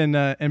go ahead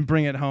and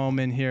bring it home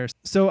in here.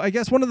 So I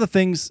guess one of the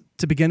things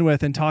to begin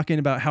with in talking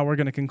about how we're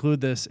going to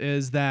conclude this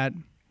is that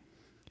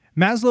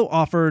Maslow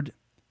offered,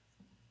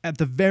 at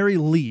the very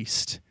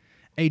least,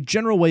 a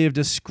general way of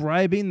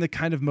describing the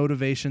kind of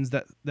motivations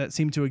that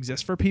seem to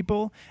exist for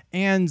people,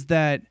 and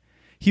that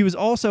he was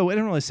also, I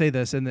didn't really say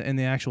this in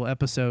the actual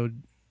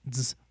episode,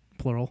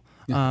 plural,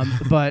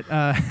 but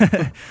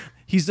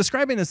he's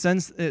describing a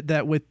sense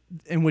that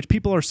in which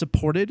people are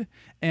supported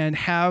and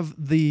have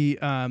the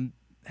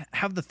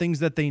things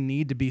that they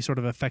need to be sort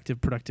of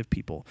effective, productive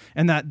people.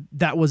 And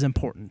that was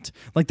important.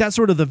 Like, that's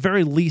sort of the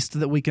very least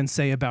that we can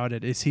say about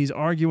it, is he's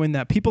arguing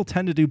that people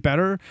tend to do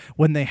better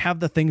when they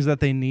have the things that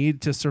they need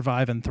to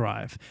survive and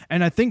thrive.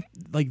 And I think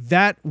like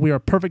that we are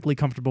perfectly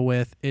comfortable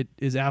with. It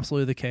is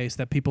absolutely the case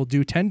that people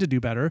do tend to do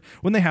better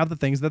when they have the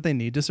things that they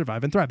need to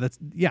survive and thrive.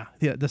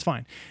 That's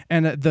fine.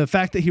 And the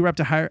fact that he wrapped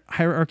a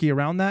hierarchy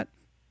around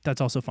that's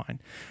also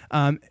fine.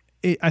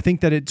 I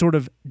think that it sort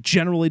of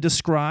generally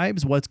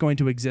describes what's going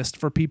to exist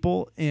for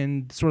people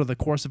in sort of the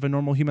course of a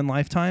normal human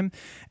lifetime,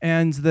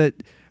 and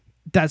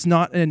that's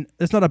not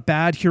a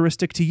bad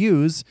heuristic to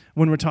use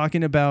when we're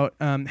talking about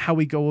how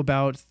we go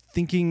about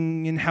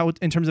thinking in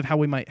terms of how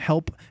we might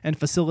help and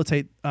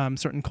facilitate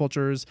certain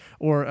cultures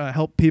or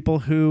help people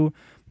who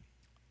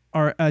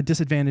are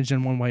disadvantaged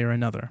in one way or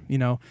another.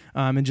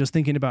 And just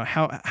thinking about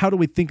how do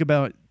we think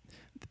about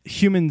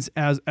humans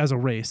as a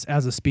race,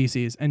 as a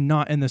species, and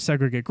not in the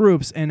segregate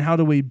groups, and how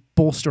do we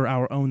bolster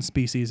our own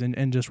species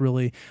and just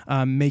really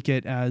make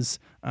it as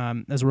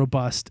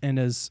robust and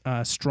as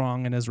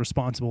strong and as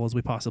responsible as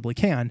we possibly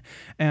can.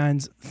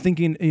 And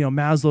thinking,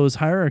 Maslow's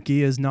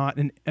hierarchy is not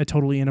a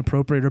totally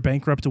inappropriate or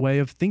bankrupt way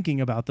of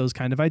thinking about those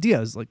kind of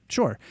ideas. Like,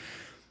 sure.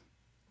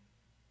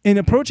 In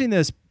approaching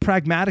this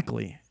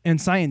pragmatically and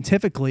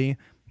scientifically,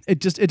 it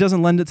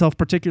doesn't lend itself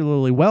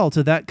particularly well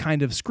to that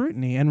kind of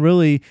scrutiny. And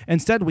really,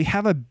 instead, we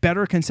have a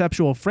better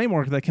conceptual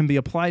framework that can be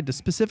applied to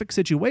specific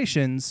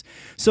situations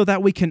so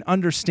that we can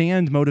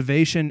understand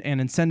motivation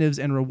and incentives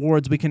and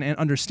rewards. We can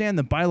understand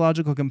the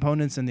biological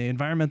components and the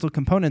environmental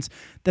components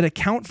that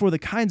account for the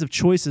kinds of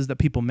choices that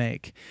people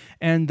make.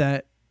 And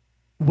that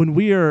when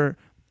we are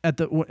at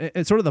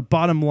sort of the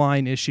bottom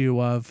line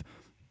issue of,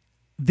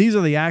 these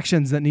are the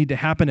actions that need to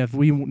happen if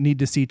we need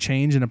to see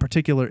change in a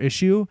particular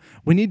issue,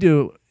 we need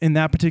to, in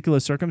that particular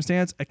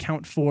circumstance,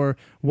 account for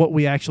what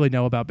we actually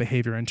know about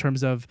behavior in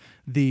terms of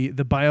the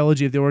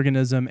biology of the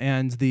organism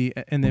and the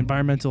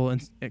environmental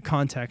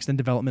context and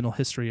developmental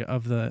history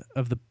of the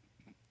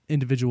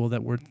individual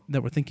that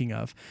we're thinking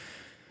of.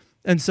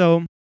 And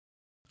so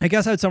I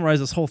guess I'd summarize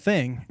this whole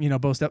thing,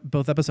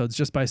 both episodes,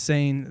 just by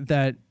saying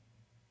that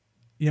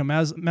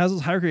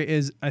Maslow's hierarchy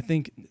is, I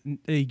think,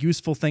 a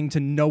useful thing to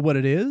know what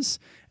it is,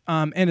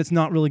 and it's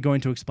not really going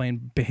to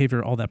explain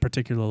behavior all that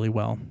particularly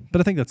well.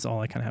 But I think that's all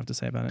I kind of have to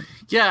say about it.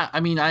 Yeah,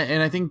 I mean,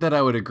 I think that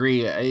I would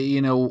agree.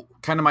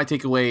 Kind of my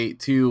takeaway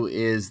too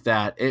is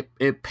that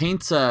it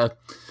paints a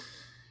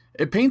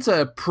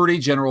pretty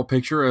general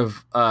picture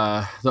of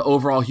the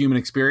overall human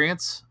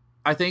experience.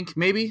 I think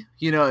maybe,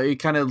 it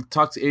kind of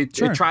talks,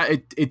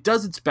 it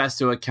does its best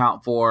to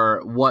account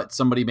for what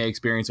somebody may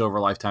experience over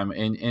a lifetime.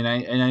 And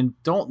I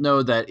don't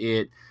know that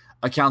it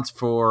accounts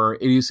for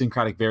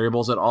idiosyncratic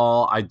variables at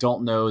all. I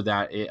don't know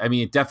that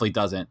it definitely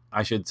doesn't.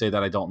 I should say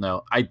that I don't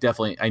know. I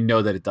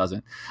know that it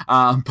doesn't.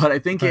 But I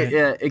think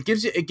it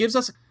gives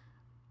us,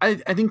 I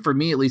think for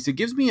me, at least, it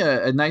gives me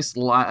a nice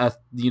line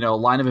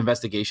of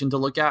investigation to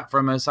look at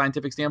from a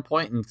scientific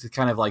standpoint, and to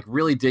kind of like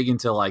really dig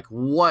into like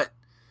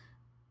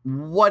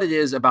what it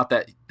is about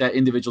that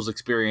individual's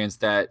experience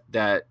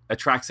that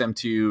attracts them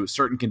to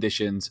certain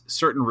conditions,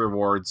 certain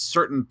rewards,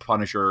 certain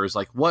punishers,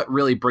 like what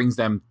really brings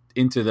them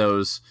into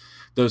those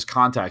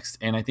contexts.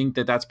 And I think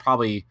that that's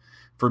probably,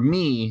 for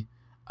me,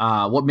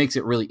 what makes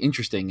it really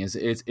interesting is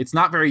it's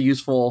not very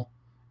useful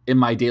in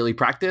my daily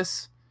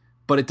practice,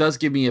 but it does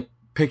give me a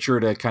picture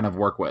to kind of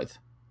work with.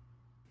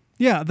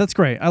 Yeah, that's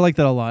great. I like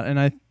that a lot. And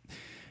I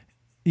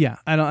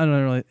don't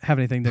really have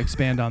anything to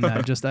expand on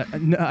that. Just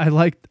I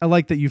like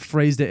that you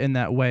phrased it in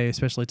that way,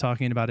 especially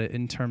talking about it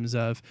in terms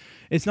of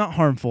it's not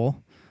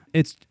harmful.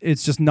 It's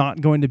just not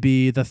going to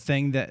be the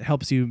thing that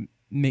helps you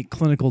make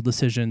clinical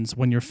decisions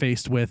when you're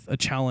faced with a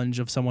challenge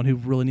of someone who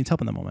really needs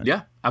help in the moment.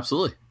 Yeah,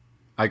 absolutely.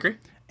 I agree.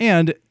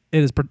 And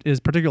it is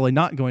particularly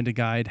not going to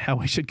guide how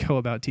we should go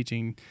about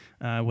teaching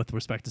with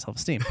respect to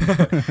self-esteem.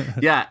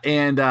 Yeah,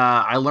 and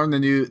I learned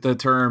the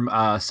term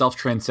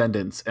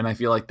self-transcendence, and I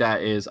feel like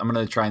that is, I'm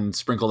going to try and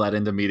sprinkle that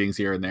into meetings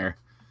here and there.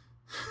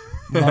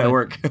 at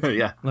work.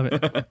 Yeah. Love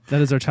it.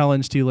 That is our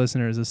challenge to you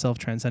listeners, is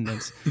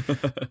self-transcendence.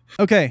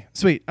 Okay,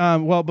 sweet.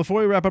 Well,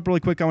 before we wrap up really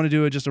quick, I want to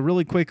do just a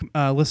really quick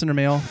listener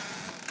mail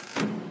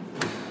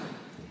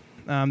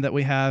that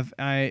we have.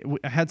 I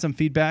had some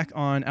feedback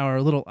on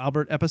our little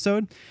Albert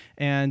episode,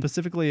 and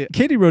specifically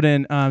Katie wrote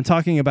in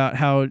talking about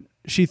how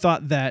she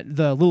thought that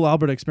the little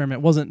Albert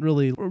experiment wasn't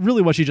really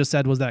what she just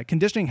said was that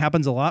conditioning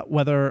happens a lot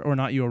whether or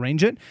not you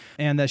arrange it,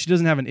 and that she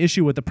doesn't have an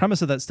issue with the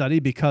premise of that study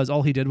because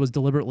all he did was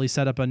deliberately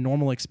set up a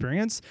normal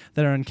experience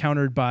that are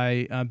encountered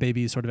by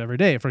babies sort of every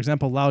day. For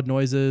example, loud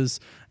noises,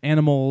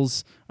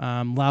 animals,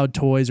 loud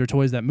toys or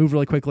toys that move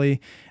really quickly,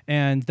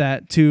 and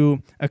that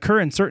to occur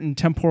in certain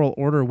temporal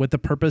order with the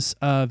purpose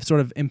of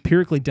sort of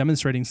empirically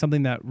demonstrating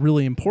something that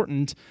really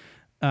important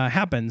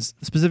happens,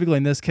 specifically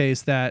in this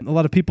case, that a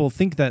lot of people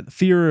think that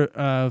fear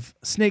of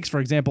snakes, for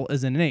example,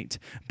 is innate,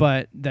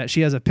 but that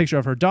she has a picture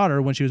of her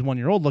daughter when she was 1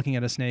 year old looking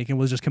at a snake and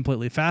was just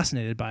completely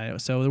fascinated by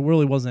it. So there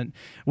really wasn't,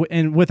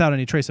 and without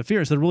any trace of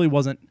fear, so there really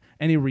wasn't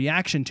any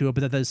reaction to it,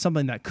 but that is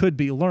something that could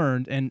be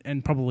learned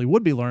and probably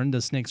would be learned,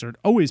 as snakes are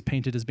always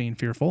painted as being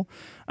fearful.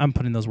 I'm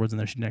putting those words in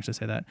there. She didn't actually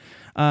say that.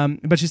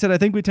 But she said, I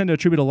think we tend to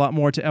attribute a lot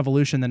more to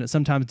evolution than it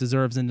sometimes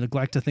deserves and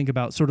neglect to think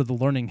about sort of the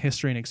learning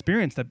history and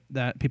experience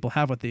that people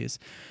have with these.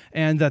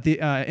 And that the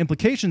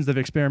implications of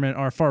experiment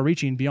are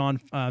far-reaching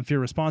beyond fear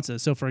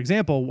responses. So, for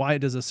example, why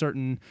does a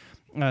certain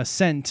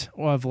scent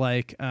of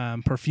like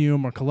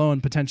perfume or cologne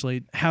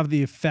potentially have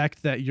the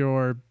effect that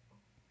your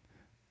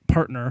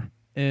partner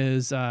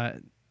is, I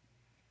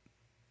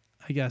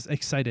guess,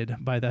 excited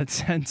by that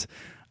scent?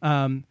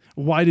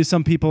 Why do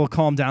some people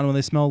calm down when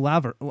they smell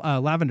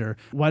lavender?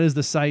 Why does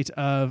the sight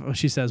of,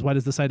 she says, why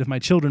does the sight of my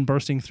children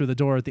bursting through the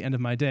door at the end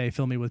of my day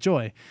fill me with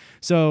joy?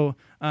 So,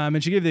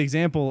 and she gave the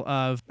example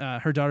of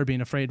her daughter being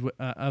afraid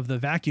of the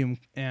vacuum,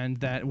 and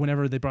that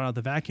whenever they brought out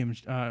the vacuum,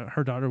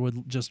 her daughter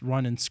would just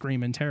run and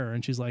scream in terror.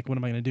 And she's like, what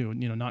am I going to do?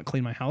 Not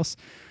clean my house?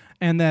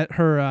 And that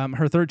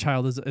her third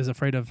child is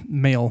afraid of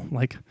mail,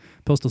 like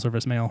postal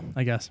service mail,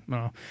 I guess. I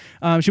don't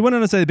know. She went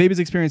on to say babies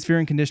experience fear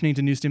and conditioning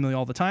to new stimuli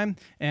all the time,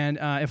 and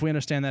if we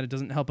understand that, it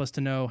doesn't help us to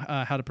know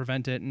how to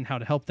prevent it and how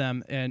to help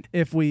them. And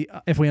if we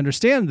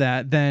understand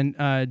that, then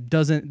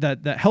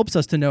that helps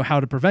us to know how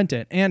to prevent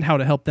it and how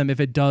to help them if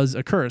it does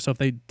occur. So if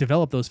they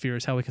develop those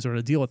fears, how we can sort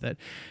of deal with it.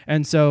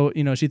 And so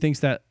she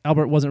thinks that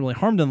Albert wasn't really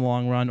harmed in the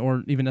long run,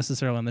 or even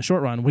necessarily in the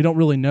short run. We don't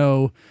really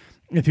know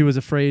if he was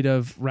afraid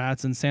of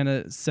rats and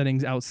Santa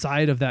settings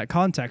outside of that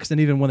context.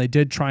 And even when they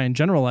did try and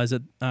generalize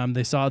it,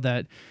 they saw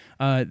that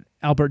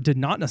Albert did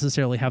not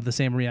necessarily have the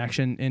same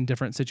reaction in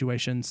different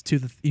situations to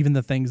even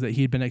the things that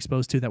he'd been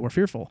exposed to that were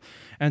fearful.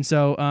 And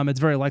so it's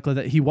very likely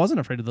that he wasn't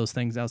afraid of those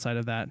things outside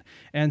of that.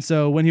 And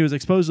so when he was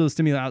exposed to the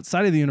stimuli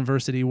outside of the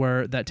university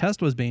where that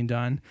test was being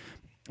done,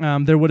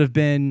 there would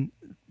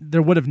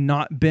have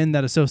not been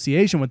that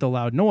association with the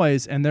loud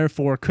noise, and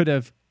therefore could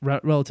have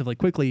relatively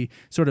quickly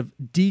sort of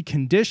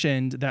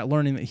deconditioned that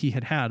learning that he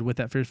had with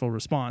that fearful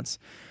response.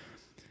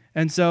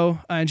 And so,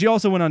 and she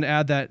also went on to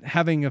add that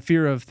having a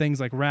fear of things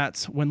like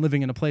rats when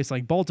living in a place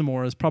like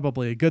Baltimore is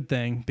probably a good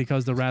thing,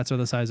 because the rats are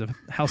the size of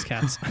house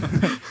cats,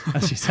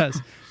 as she says.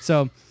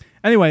 So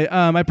anyway,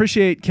 I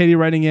appreciate Katie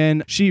writing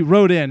in. She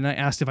wrote in, and I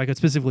asked if I could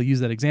specifically use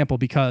that example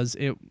because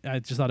I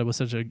just thought it was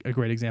such a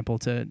great example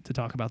to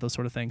talk about those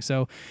sort of things.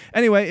 So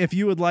anyway, if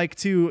you would like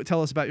to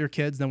tell us about your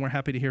kids, then we're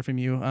happy to hear from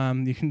you.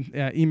 You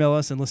can email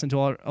us and listen to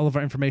all of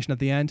our information at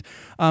the end.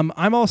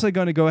 I'm also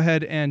going to go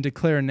ahead and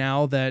declare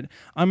now that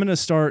I'm going to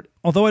start,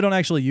 although I don't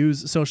actually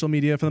use social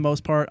media for the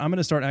most part, I'm going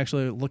to start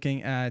actually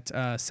looking at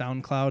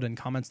SoundCloud and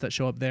comments that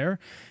show up there,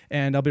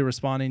 and I'll be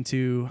responding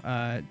to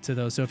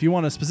those. So if you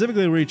want to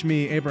specifically reach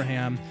me,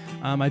 Abraham,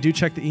 I do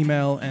check the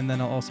email, and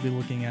then I'll also be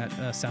looking at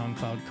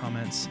SoundCloud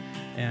comments.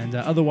 And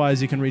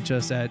otherwise, you can reach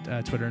us at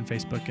Twitter and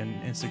Facebook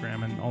and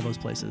Instagram and all those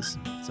places.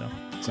 So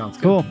sounds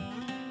good. Cool.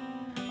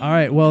 All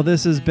right. Well,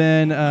 this has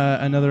been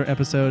another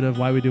episode of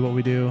Why We Do What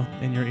We Do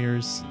in your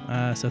ears.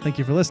 So thank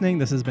you for listening.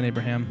 This has been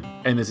Abraham.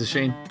 And this is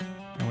Shane.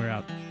 And we're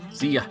out.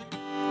 See ya.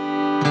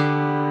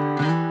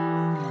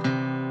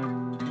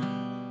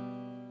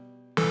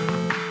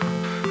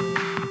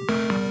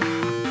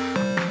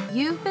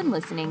 You've been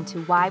listening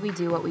to Why We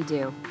Do What We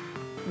Do.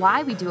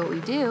 Why We Do What We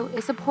Do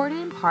is supported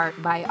in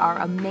part by our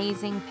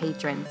amazing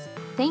patrons.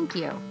 Thank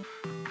you.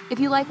 If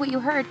you like what you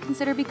heard,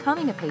 consider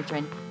becoming a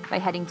patron by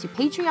heading to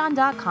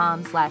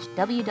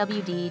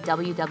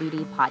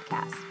patreon.com/WWDWWD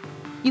podcast.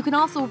 You can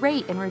also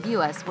rate and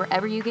review us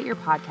wherever you get your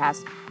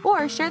podcasts,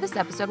 or share this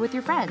episode with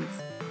your friends.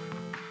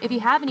 If you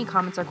have any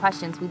comments or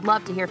questions, we'd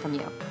love to hear from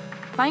you.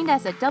 Find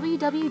us at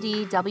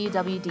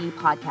WWDWWD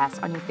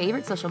podcast on your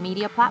favorite social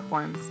media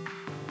platforms.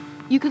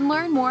 You can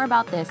learn more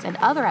about this and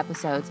other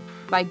episodes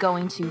by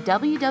going to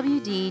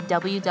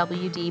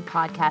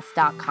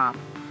www.wwdpodcast.com.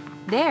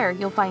 There,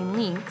 you'll find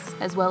links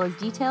as well as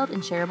detailed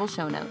and shareable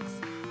show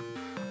notes.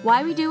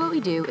 Why We Do What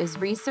We Do is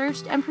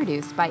researched and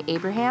produced by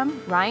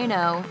Abraham, Ryan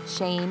O.,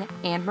 Shane,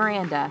 and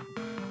Miranda.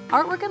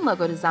 Artwork and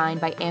logo design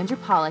by Andrew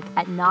Pollock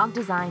at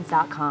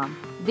nogdesigns.com.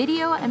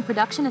 Video and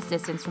production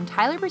assistance from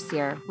Tyler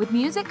Brasier, with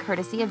music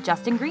courtesy of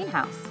Justin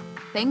Greenhouse.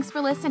 Thanks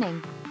for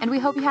listening, and we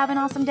hope you have an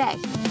awesome day.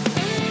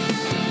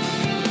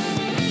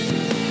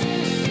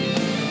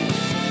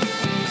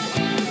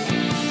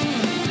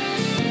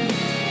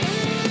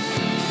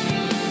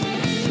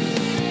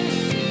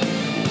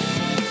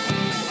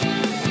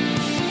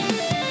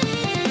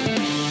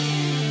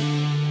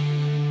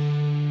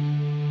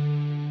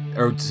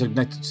 Or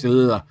next,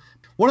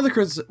 one of the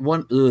critics,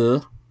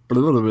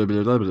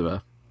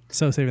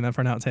 So saving that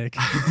for an outtake.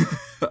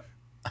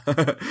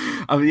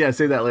 yeah,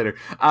 say that later.